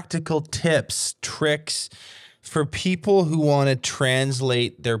 practical tips, tricks for people who want to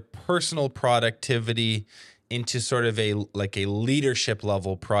translate their personal productivity into sort of a leadership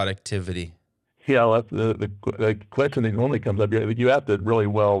level productivity? Yeah, the question that normally comes up, you asked it really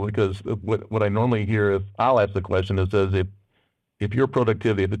well, because what I normally hear is, I'll ask the question that says, if your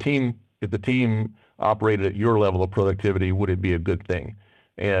productivity, if the team operated at your level of productivity, would it be a good thing?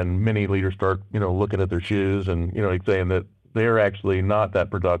 And many leaders start, looking at their shoes and, saying that they're actually not that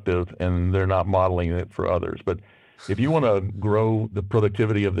productive and they're not modeling it for others. But if you want to grow the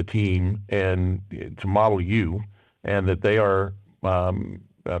productivity of the team and to model you, and that they are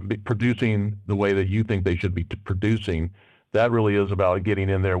producing the way that you think they should be producing, that really is about getting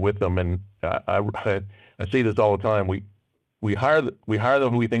in there with them. And I see this all the time. We hire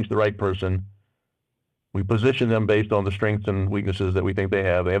them who we think is the right person. We position them based on the strengths and weaknesses that we think they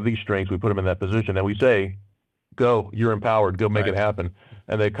have. They have these strengths. We put them in that position, and we say, go, you're empowered, go make it happen.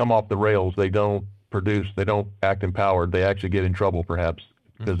 And they come off the rails. They don't produce. They don't act empowered. They actually get in trouble, perhaps,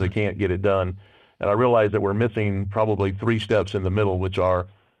 because they can't get it done. And I realize that we're missing probably 3 steps in the middle, which are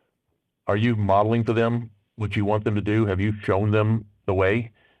you modeling for them what you want them to do? Have you shown them the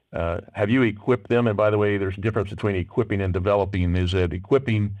way? Have you equipped them? And by the way, there's a difference between equipping and developing. Is that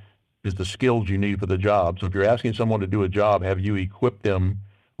equipping is the skills you need for the job. So if you're asking someone to do a job, have you equipped them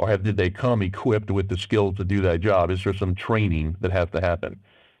or did they come equipped with the skills to do that job? Is there some training that has to happen?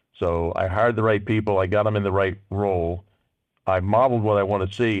 So I hired the right people. I got them in the right role. I modeled what I want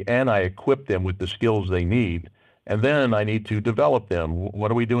to see, and I equipped them with the skills they need. And then I need to develop them.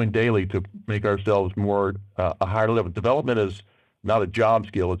 What are we doing daily to make ourselves more a higher level? Development is not a job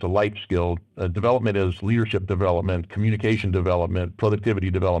skill, it's a life skill. Development is leadership development, communication development,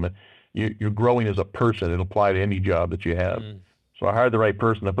 productivity development. You're growing as a person. It'll apply to any job that you have. So I hired the right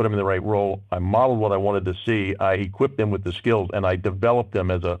person, I put them in the right role, I modeled what I wanted to see, I equipped them with the skills, and I developed them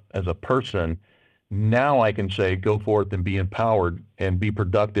as a person. Now I can say, go forth and be empowered and be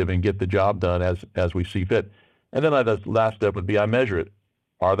productive and get the job done as we see fit. And then the last step would be I measure it.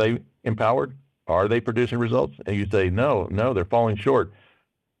 Are they empowered? Are they producing results? And you say, no, they're falling short.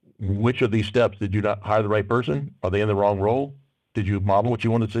 Which of these steps did you not hire the right person? Are they in the wrong role? Did you model what you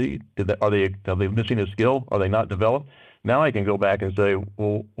want to see? Are they missing a skill? Are they not developed? Now I can go back and say,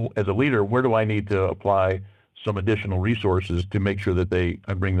 well, as a leader, where do I need to apply some additional resources to make sure that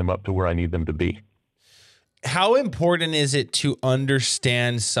I bring them up to where I need them to be? How important is it to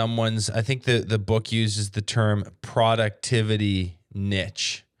understand someone's, I think the book uses the term productivity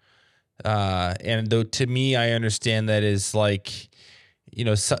niche. And though to me, I understand that is like,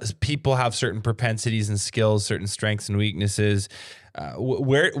 people have certain propensities and skills, certain strengths and weaknesses.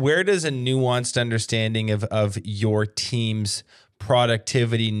 Where does a nuanced understanding of your team's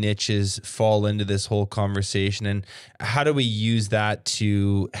productivity niches fall into this whole conversation, and how do we use that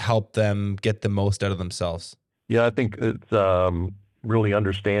to help them get the most out of themselves? Yeah, I think it's really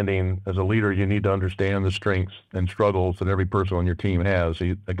understanding. As a leader, you need to understand the strengths and struggles that every person on your team has.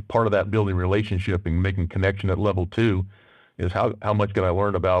 So part of that building relationship and making connection at level 2 is how much can I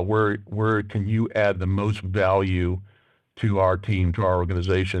learn about where can you add the most value to our team, to our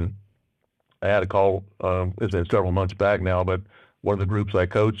organization. I had a call, it's been several months back now, but one of the groups I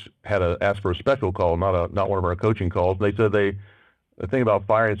coach had asked for a special call, not one of our coaching calls. They said they think about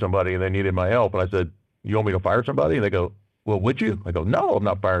firing somebody and they needed my help. And I said, you want me to fire somebody? And they go, well, would you? I go, no, I'm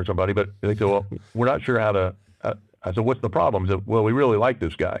not firing somebody. But they go, well, we're not sure how to. I said, what's the problem? They said, well, we really like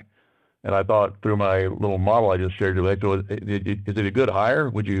this guy. And I thought through my little model I just shared with you, is it a good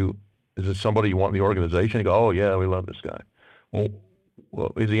hire? Is it somebody you want in the organization? They go, oh yeah, we love this guy.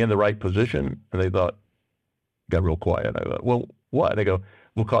 Well, is he in the right position? And they got real quiet. I thought, well, what? They go,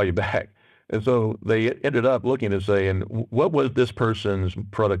 we'll call you back. And so they ended up looking and saying, what was this person's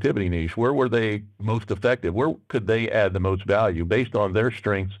productivity niche? Where were they most effective? Where could they add the most value based on their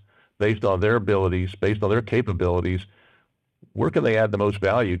strengths, based on their abilities, based on their capabilities? Where can they add the most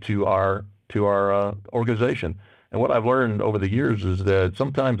value to our organization? And what I've learned over the years is that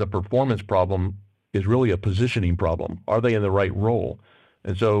sometimes a performance problem is really a positioning problem. Are they in the right role?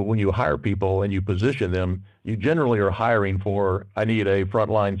 And so when you hire people and you position them, you generally are hiring for, I need a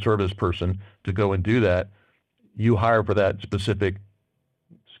frontline service person to go and do that. You hire for that specific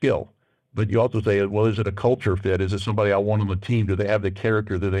skill. But you also say, well, is it a culture fit? Is it somebody I want on the team? Do they have the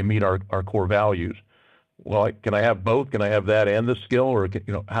character? Do they meet our core values? Well, can I have both? Can I have that and the skill? Or,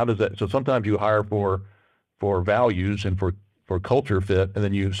 how does that? So sometimes you hire for values and for culture fit, and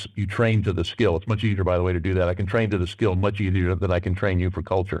then you train to the skill. It's much easier, by the way, to do that. I can train to the skill much easier than I can train you for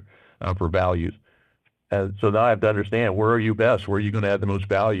culture, for values. And so now I have to understand, where are you best? Where are you going to add the most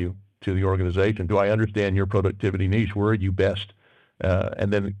value to the organization? Do I understand your productivity niche? Where are you best?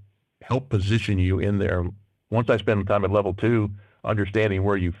 And then help position you in there. Once I spend time at level 2, understanding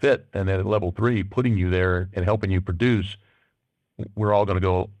where you fit, and then at level 3, putting you there and helping you produce, we're all going to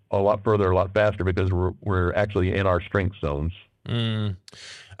go a lot further, a lot faster, because we're actually in our strength zones. One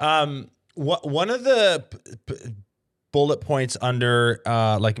of the bullet points under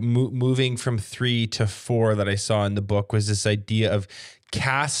moving from 3 to 4 that I saw in the book was this idea of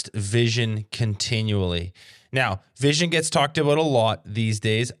cast vision continually. Now, vision gets talked about a lot these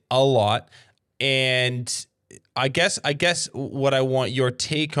days, and I guess what I want your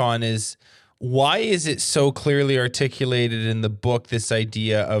take on is, why is it so clearly articulated in the book, this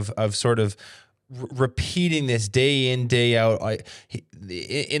idea of sort of repeating this day in, day out?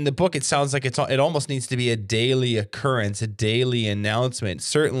 In the book, it sounds like it almost needs to be a daily occurrence, a daily announcement,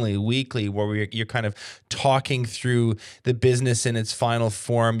 certainly weekly, where you're kind of talking through the business in its final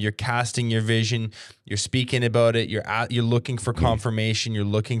form. You're casting your vision, you're speaking about it, you're looking for confirmation, you're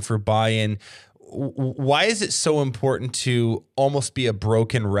looking for buy-in. Why is it so important to almost be a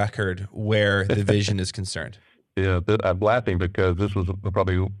broken record where the vision is concerned? Yeah, I'm laughing because this was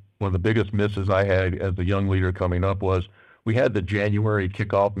probably one of the biggest misses I had as a young leader coming up. Was we had the January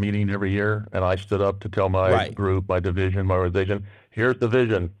kickoff meeting every year, and I stood up to tell my group, my division, my organization, here's the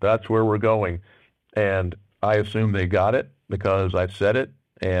vision. That's where we're going. And I assumed they got it because I said it,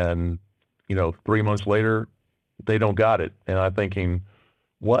 And, 3 months later, they don't got it. And I'm thinking,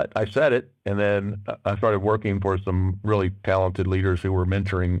 what? I said it. And then I started working for some really talented leaders who were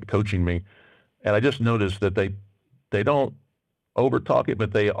mentoring, coaching me. And I just noticed that they don't over talk it,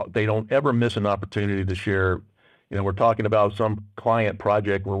 but they don't ever miss an opportunity to share. We're talking about some client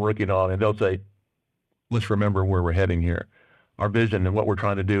project we're working on, and they'll say, let's remember where we're heading here. Our vision and what we're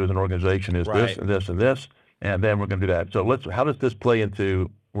trying to do as an organization is this and this and this, and then we're going to do that. So how does this play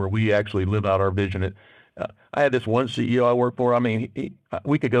into where we actually live out our vision? I had this one CEO I worked for. I mean,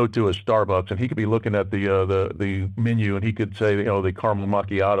 we could go to a Starbucks and he could be looking at the menu and he could say, the caramel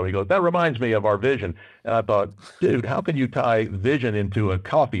macchiato. He goes, that reminds me of our vision. And I thought, dude, how can you tie vision into a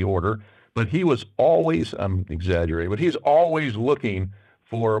coffee order? But he was always, I'm exaggerating, but he's always looking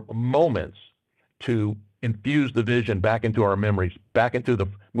for moments to infuse the vision back into our memories, back into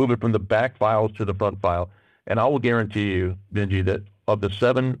move it from the back files to the front file. And I will guarantee you, Benji, that of the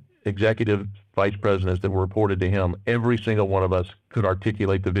 7 executive vice presidents that were reported to him, every single one of us could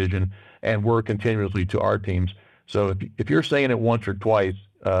articulate the vision and work continuously to our teams. So if you're saying it once or twice,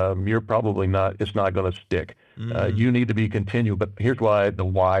 you're probably not, it's not going to stick. You need to be continual. But here's why, the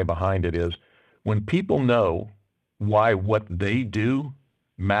why behind it is when people know why what they do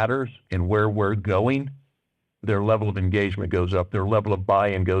matters and where we're going, their level of engagement goes up, their level of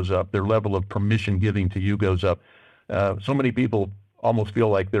buy-in goes up, their level of permission giving to you goes up. So many people almost feel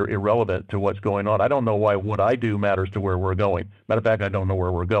like they're irrelevant to what's going on. I don't know why what I do matters to where we're going. Matter of fact, I don't know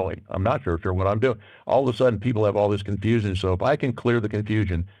where we're going. I'm not sure what I'm doing. All of a sudden, people have all this confusion. So if I can clear the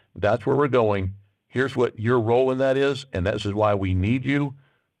confusion, that's where we're going. Here's what your role in that is, and this is why we need you.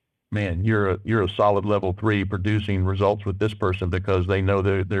 Man, you're a solid level 3 producing results with this person because they know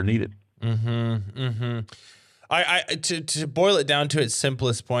they're needed. To boil it down to its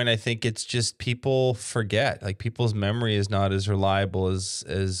simplest point, I think it's just people forget. Like people's memory is not as reliable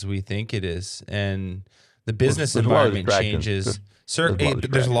as we think it is, and the business environment changes.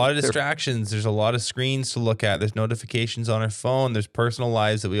 There's a lot of distractions. There's a lot of screens to look at. There's notifications on our phone. There's personal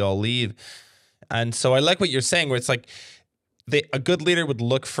lives that we all leave, and so I like what you're saying, where it's like a good leader would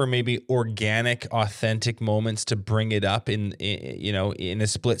look for maybe organic, authentic moments to bring it up in a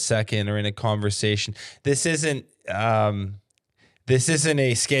split second or in a conversation. This isn't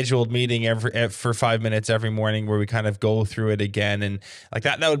a scheduled meeting for 5 minutes every morning where we kind of go through it again, and like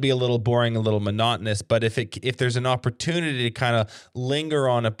that would be a little boring, a little monotonous. But if there's an opportunity to kind of linger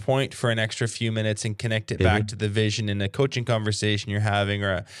on a point for an extra few minutes and connect it back to the vision in a coaching conversation you're having,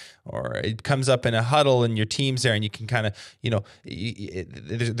 or it comes up in a huddle and your team's there and you can kind of,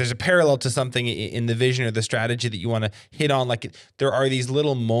 there's a parallel to something in the vision or the strategy that you want to hit on. Like there are these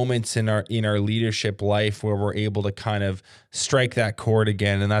little moments in our leadership life where we're able to kind of strike that chord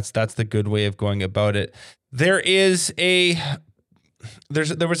again. And that's the good way of going about it. There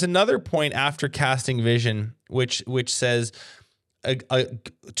was another point after casting vision, which says,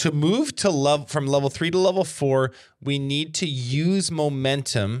 to move from level 3 to level 4, we need to use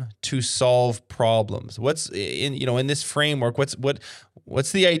momentum to solve problems. What's in this framework? What's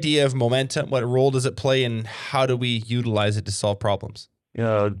the idea of momentum? What role does it play, and how do we utilize it to solve problems?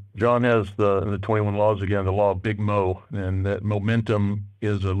 John has the 21 laws again, the law of Big Mo, and that momentum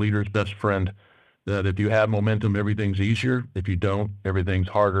is a leader's best friend. That if you have momentum, everything's easier. If you don't, everything's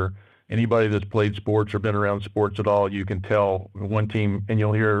harder. Anybody that's played sports or been around sports at all, you can tell one team, and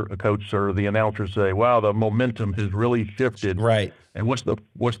you'll hear a coach or the announcer say, wow, the momentum has really shifted. Right. And what's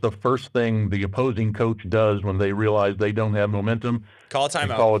the first thing the opposing coach does when they realize they don't have momentum? Call a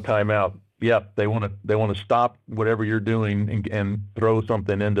timeout. Call a timeout. Yeah, they want to stop whatever you're doing and throw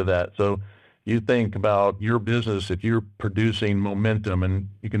something into that. So you think about your business, if you're producing momentum, and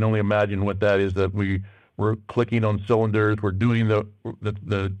you can only imagine what that is, that we're clicking on cylinders, we're doing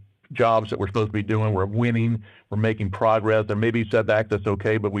the jobs that we're supposed to be doing, we're winning, we're making progress. There may be setbacks, that's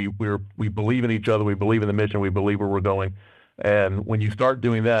okay, but we believe in each other, we believe in the mission, we believe where we're going. And when you start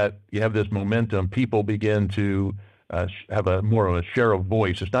doing that, you have this momentum, people begin to have more of a share of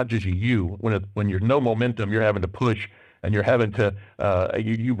voice. It's not just you. When you're no momentum, you're having to push, and you're having to,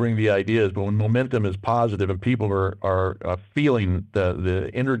 you bring the ideas, but when momentum is positive and people are feeling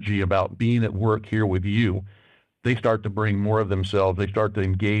the energy about being at work here with you, they start to bring more of themselves. They start to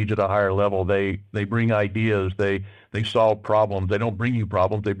engage at a higher level. They bring ideas. They solve problems. They don't bring you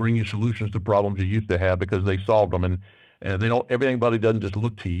problems. They bring you solutions to problems you used to have because they solved them. And they don't. Everybody doesn't just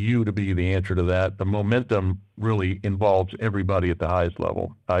look to you to be the answer to that. The momentum really involves everybody at the highest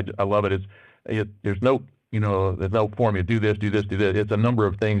level. I love it. There's no formula. Do this, do this, do this. It's a number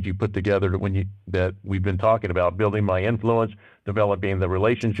of things you put together that we've been talking about: building my influence, developing the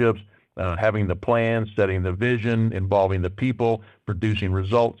relationships, having the plan, setting the vision, involving the people, producing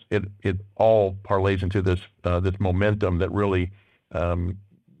results. It all parlays into this momentum that really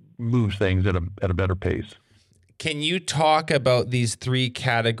moves things at a better pace. Can you talk about these three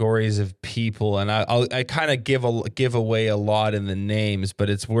categories of people? And I kind of give away a lot in the names, but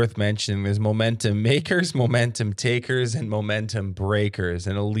it's worth mentioning. There's momentum makers, momentum takers, and momentum breakers.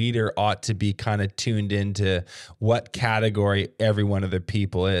 And a leader ought to be kind of tuned into what category every one of the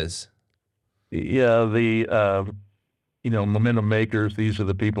people is. Yeah, momentum makers. These are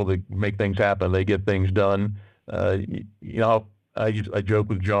the people that make things happen. They get things done. I joke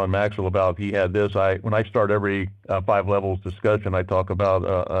with John Maxwell about he had this. When I start every 5 levels discussion, I talk about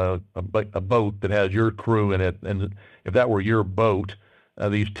a boat that has your crew in it, and if that were your boat,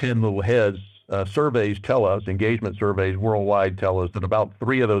 these 10 little heads. Surveys tell us, engagement surveys worldwide tell us that about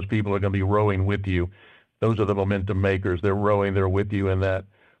 3 of those people are going to be rowing with you. Those are the momentum makers. They're rowing. They're with you in that.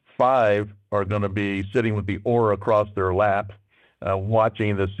 5 are going to be sitting with the oar across their lap,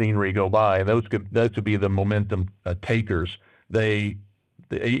 watching the scenery go by. And those could be the momentum takers. They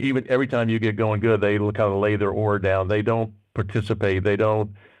even every time you get going good, they kind of lay their oar down. They don't participate. They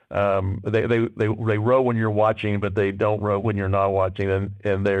don't. They row when you're watching, but they don't row when you're not watching.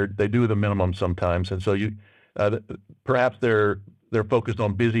 And they do the minimum sometimes. And so perhaps they're focused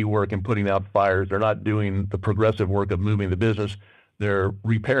on busy work and putting out fires. They're not doing the progressive work of moving the business. They're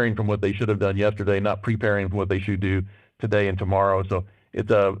repairing from what they should have done yesterday, not preparing for what they should do today and tomorrow. So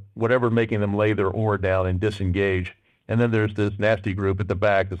it's whatever making them lay their oar down and disengage. And then there's this nasty group at the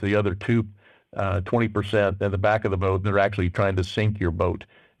back. That's the other 20% at the back of the boat. They're actually trying to sink your boat.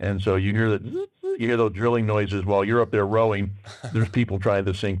 And so you hear those drilling noises while you're up there rowing. There's people trying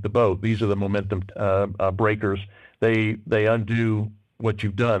to sink the boat. These are the momentum breakers. They undo what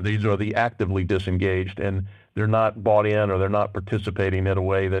you've done. These are the actively disengaged, and they're not bought in or they're not participating in a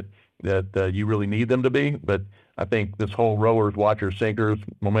way that you really need them to be. But I think this whole rowers, watchers, sinkers,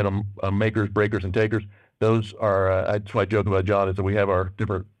 momentum makers, breakers, and takers, those are, that's why I joke about John, is that we have our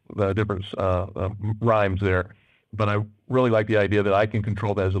different rhymes there. But I really like the idea that I can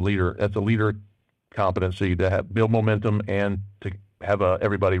control that as a leader. That's a leader competency, to build momentum and to have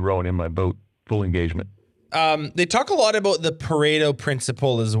everybody rowing in my boat, full engagement. They talk a lot about the Pareto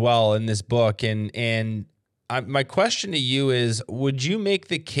principle as well in this book. And my question to you is, would you make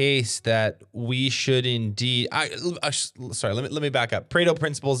the case that we should indeed, sorry, let me back up. Pareto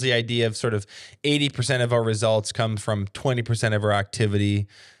principle is the idea of sort of 80% of our results come from 20% of our activity.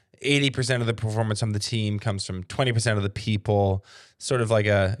 80% of the performance on the team comes from 20% of the people. Sort of like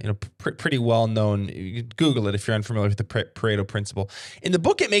a pretty well known. You can Google it if you're unfamiliar with the Pareto principle. In the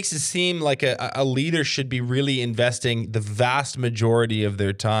book, it makes it seem like a leader should be really investing the vast majority of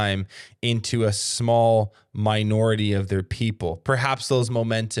their time into a small minority of their people, perhaps those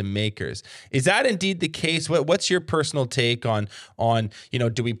momentum makers. Is that indeed the case? What's your personal take on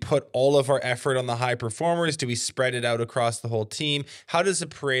do we put all of our effort on the high performers? Do we spread it out across the whole team? How does the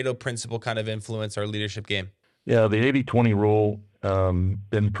Pareto principle kind of influence our leadership game? Yeah, the 80-20 rule,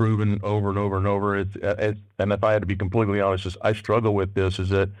 been proven over and over and over. And if I had to be completely honest, I struggle with this, is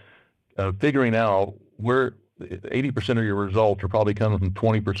that figuring out where 80% of your results are probably coming from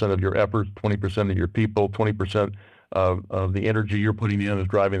 20% of your efforts, 20% of your people, 20% of the energy you're putting in is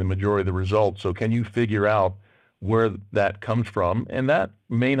driving the majority of the results. So can you figure out where that comes from? And that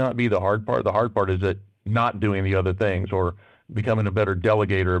may not be the hard part. The hard part is that not doing the other things, or becoming a better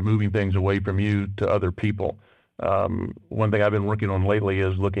delegator, moving things away from you to other people. One thing I've been working on lately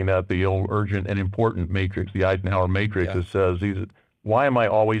is looking at the old urgent and important matrix, the Eisenhower matrix. That says, why am I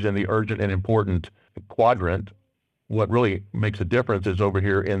always in the urgent and important quadrant? What really makes a difference is over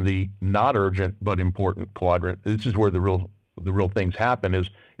here in the not urgent but important quadrant. This is where the real things happen. Is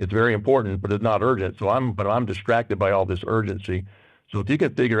it's very important, but it's not urgent. So I'm distracted by all this urgency. So if you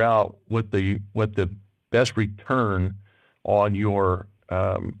can figure out what the best return on your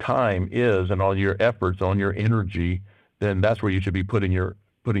time is, and on your efforts, on your energy, then that's where you should be putting your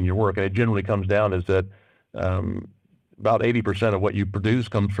work. And it generally comes down is that about 80% of what you produce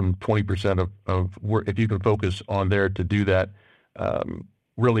comes from 20% of work. If you can focus on there to do that,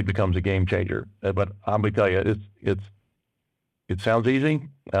 really becomes a game changer. But I'm gonna tell you, it sounds easy,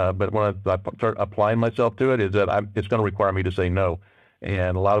 but when I start applying myself to it, is that it's going to require me to say no.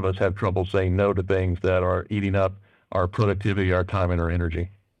 And a lot of us have trouble saying no to things that are eating up our productivity, our time, and our energy.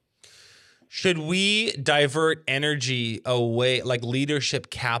 Should we divert energy away, like leadership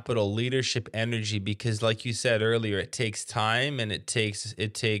capital, leadership energy? Because like you said earlier, it takes time and it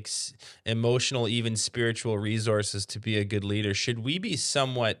takes emotional, even spiritual resources to be a good leader. Should we be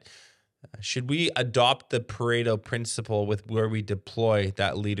somewhat Should we adopt the Pareto principle with where we deploy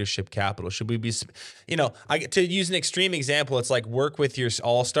that leadership capital? Should we be, to use an extreme example, it's like work with your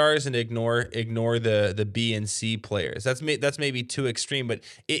all stars and ignore the B and C players. That's maybe too extreme, but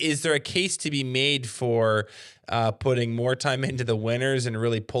is there a case to be made for putting more time into the winners and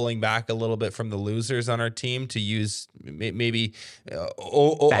really pulling back a little bit from the losers on our team, to use maybe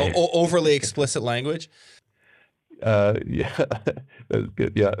overly explicit language? Yeah, that's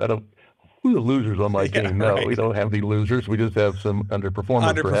good. Yeah, I don't. Who are the losers on my team? No, right. We don't have any losers. We just have some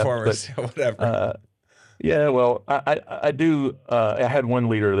underperformers. Perhaps, but, whatever. Yeah, well, I do. I had one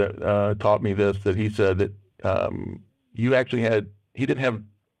leader that taught me this. That he said that you actually had. He didn't have.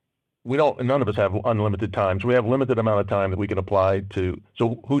 We don't. None of us have unlimited time. So we have limited amount of time that we can apply to.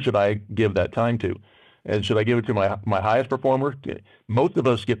 So who should I give that time to? And should I give it to my highest performer? Most of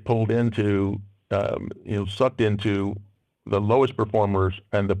us get pulled into, sucked into the lowest performers,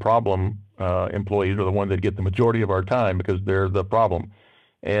 and the problem employees are the ones that get the majority of our time because they're the problem.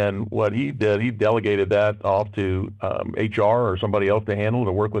 And what he did, he delegated that off to HR or somebody else to handle,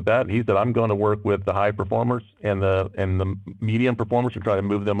 to work with that. And he said, I'm going to work with the high performers and the medium performers to try to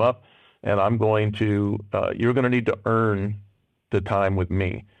move them up. And I'm going to, you're going to need to earn the time with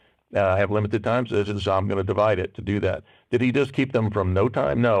me. I have limited time, so I'm going to divide it to do that. Did he just keep them from no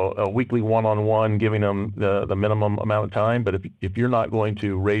time? No, a weekly one-on-one, giving them the minimum amount of time. But if you're not going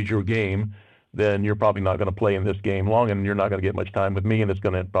to raise your game, then you're probably not going to play in this game long, and you're not going to get much time with me, and it's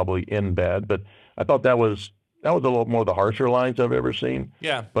going to probably end bad. But I thought that was a little more of the harsher lines I've ever seen.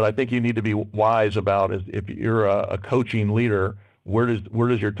 Yeah. But I think you need to be wise about if you're a coaching leader, where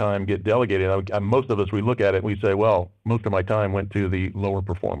does your time get delegated? Most of us, we look at it and we say, well, most of my time went to the lower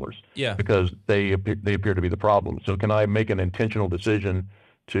performers. Yeah. Because they appear to be the problem. So can I make an intentional decision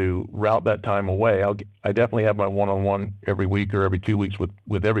to route that time away? I definitely have my one-on-one every week or every 2 weeks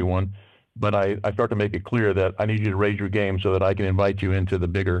with everyone, but I start to make it clear that I need you to raise your game so that I can invite you into the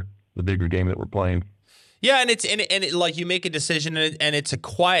bigger game that we're playing. Yeah, and it's like you make a decision, and it's a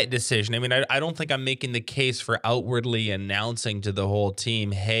quiet decision. I mean, I don't think I'm making the case for outwardly announcing to the whole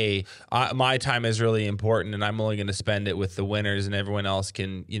team, "Hey, my time is really important, and I'm only going to spend it with the winners, and everyone else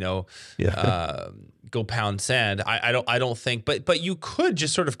can, go pound sand." I don't think, but you could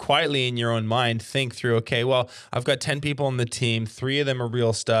just sort of quietly in your own mind think through, okay, well, I've got 10 people on the team, 3 of them are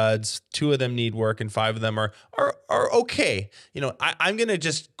real studs, 2 of them need work, and 5 of them are okay.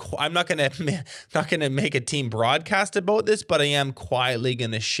 I'm not gonna make a team broadcast about this, but I am quietly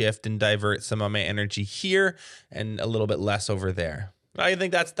gonna shift and divert some of my energy here and a little bit less over there. I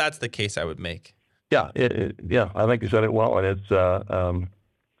think that's the case I would make. Yeah, I think you said it well, and it's a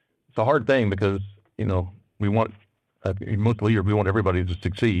hard thing because we want, most leaders, we want everybody to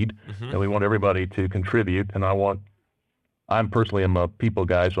succeed, and we want everybody to contribute. And I'm personally am a people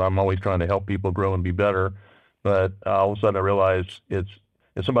guy, so I'm always trying to help people grow and be better. But all of a sudden I realize it's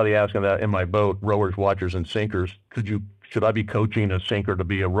somebody asking that in my boat, rowers, watchers, and sinkers, should I be coaching a sinker to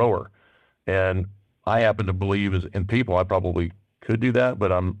be a rower? And I happen to believe in people, I probably could do that,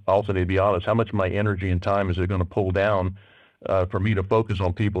 but I also need to be honest, how much of my energy and time is it going to pull down for me to focus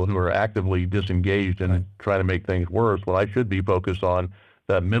on people who are actively disengaged and trying to make things worse, when I should be focused on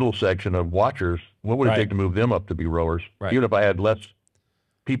that middle section of watchers? What would it take to move them up to be rowers? Right. Even if I had less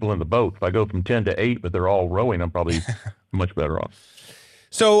people in the boat, if I go from 10 to 8, but they're all rowing, I'm probably much better off.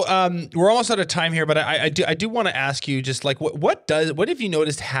 So we're almost out of time here, but I do want to ask you, just like what have you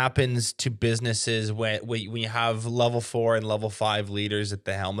noticed happens to businesses when you have level 4 and level 5 leaders at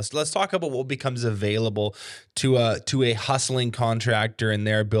the helm? Let's talk about what becomes available to a hustling contractor in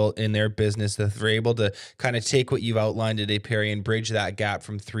their business, that they're able to kind of take what you've outlined today, Perry, and bridge that gap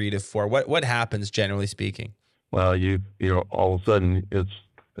from 3 to 4. What happens, generally speaking? Well, all of a sudden it's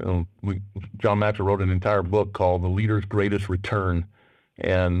John Maxwell wrote an entire book called The Leader's Greatest Return.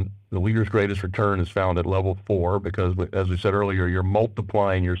 And the leader's greatest return is found at level 4 because, as we said earlier, you're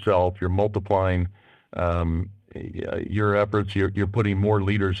multiplying yourself, you're multiplying your efforts, you're putting more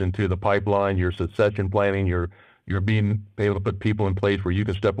leaders into the pipeline, your succession planning, you're being able to put people in place where you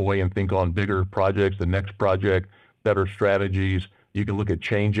can step away and think on bigger projects, the next project, better strategies. You can look at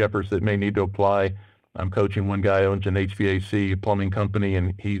change efforts that may need to apply. I'm coaching one guy who owns an HVAC plumbing company,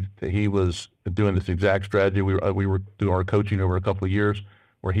 and he was doing this exact strategy. We were doing our coaching over a couple of years,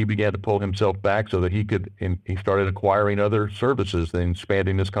 where he began to pull himself back so that he started acquiring other services and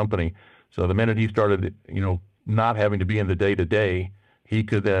expanding his company. So the minute he started, not having to be in the day-to-day, he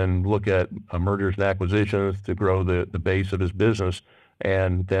could then look at mergers and acquisitions to grow the base of his business,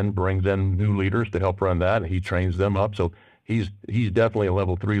 and then brings in new leaders to help run that. And he trains them up. So he's definitely a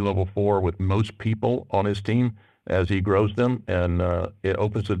level 3, level 4 with most people on his team. as he grows them, and it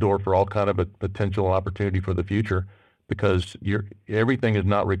opens the door for all kind of a potential opportunity for the future, because everything is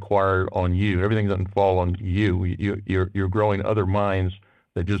not required on you. Everything doesn't fall on you. You're growing other minds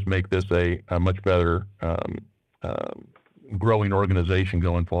that just make this a much better growing organization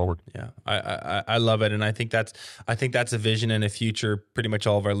going forward. Yeah, I love it, and I think that's a vision and a future pretty much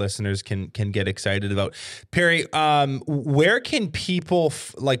all of our listeners can get excited about. Perry, where can people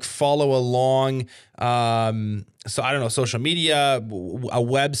follow along? So I don't know, social media, a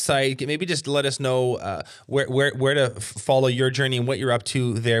website. Maybe just let us know where to follow your journey and what you're up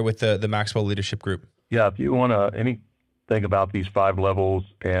to there with the Maxwell Leadership Group. Yeah, if you want anything about these 5 levels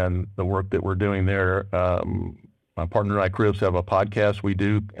and the work that we're doing there, my partner and I, Chris, have a podcast we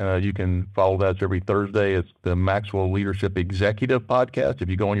do. You can follow that. It's every Thursday. It's the Maxwell Leadership Executive Podcast. If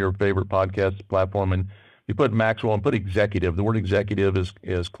you go on your favorite podcast platform and you put Maxwell and put executive, the word executive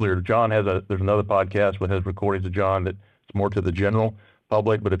is clear. John there's another podcast that has recordings of John that's more to the general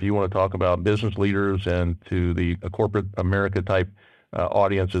public. But if you want to talk about business leaders and to the corporate America type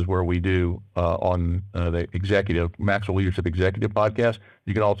audiences, where we do on the Maxwell Leadership Executive Podcast,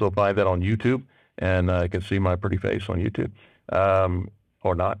 you can also find that on YouTube. And I can see my pretty face on YouTube,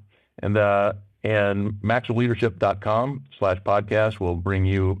 or not. And maxwellleadership.com/podcast will bring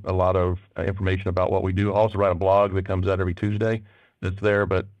you a lot of information about what we do. I also write a blog that comes out every Tuesday that's there.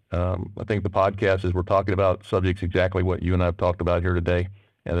 But I think the podcast is we're talking about subjects exactly what you and I have talked about here today.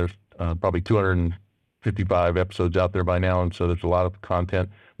 And there's probably 255 episodes out there by now. And so there's a lot of content.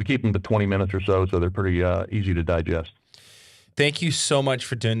 We keep them to 20 minutes or so they're pretty easy to digest. Thank you so much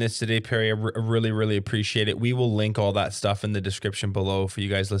for doing this today, Perry. I really, really appreciate it. We will link all that stuff in the description below for you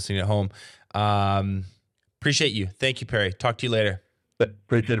guys listening at home. Appreciate you. Thank you, Perry. Talk to you later.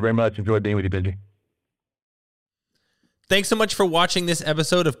 Appreciate it very much. Enjoyed being with you, Benji. Thanks so much for watching this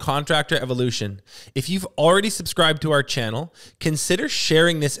episode of Contractor Evolution. If you've already subscribed to our channel, consider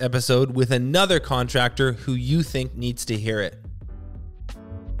sharing this episode with another contractor who you think needs to hear it.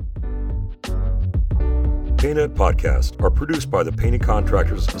 PaintNet podcasts are produced by the Painting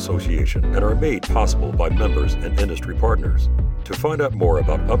Contractors Association and are made possible by members and industry partners. To find out more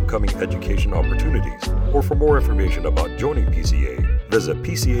about upcoming education opportunities or for more information about joining PCA, visit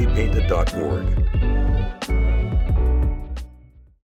pcapainted.org.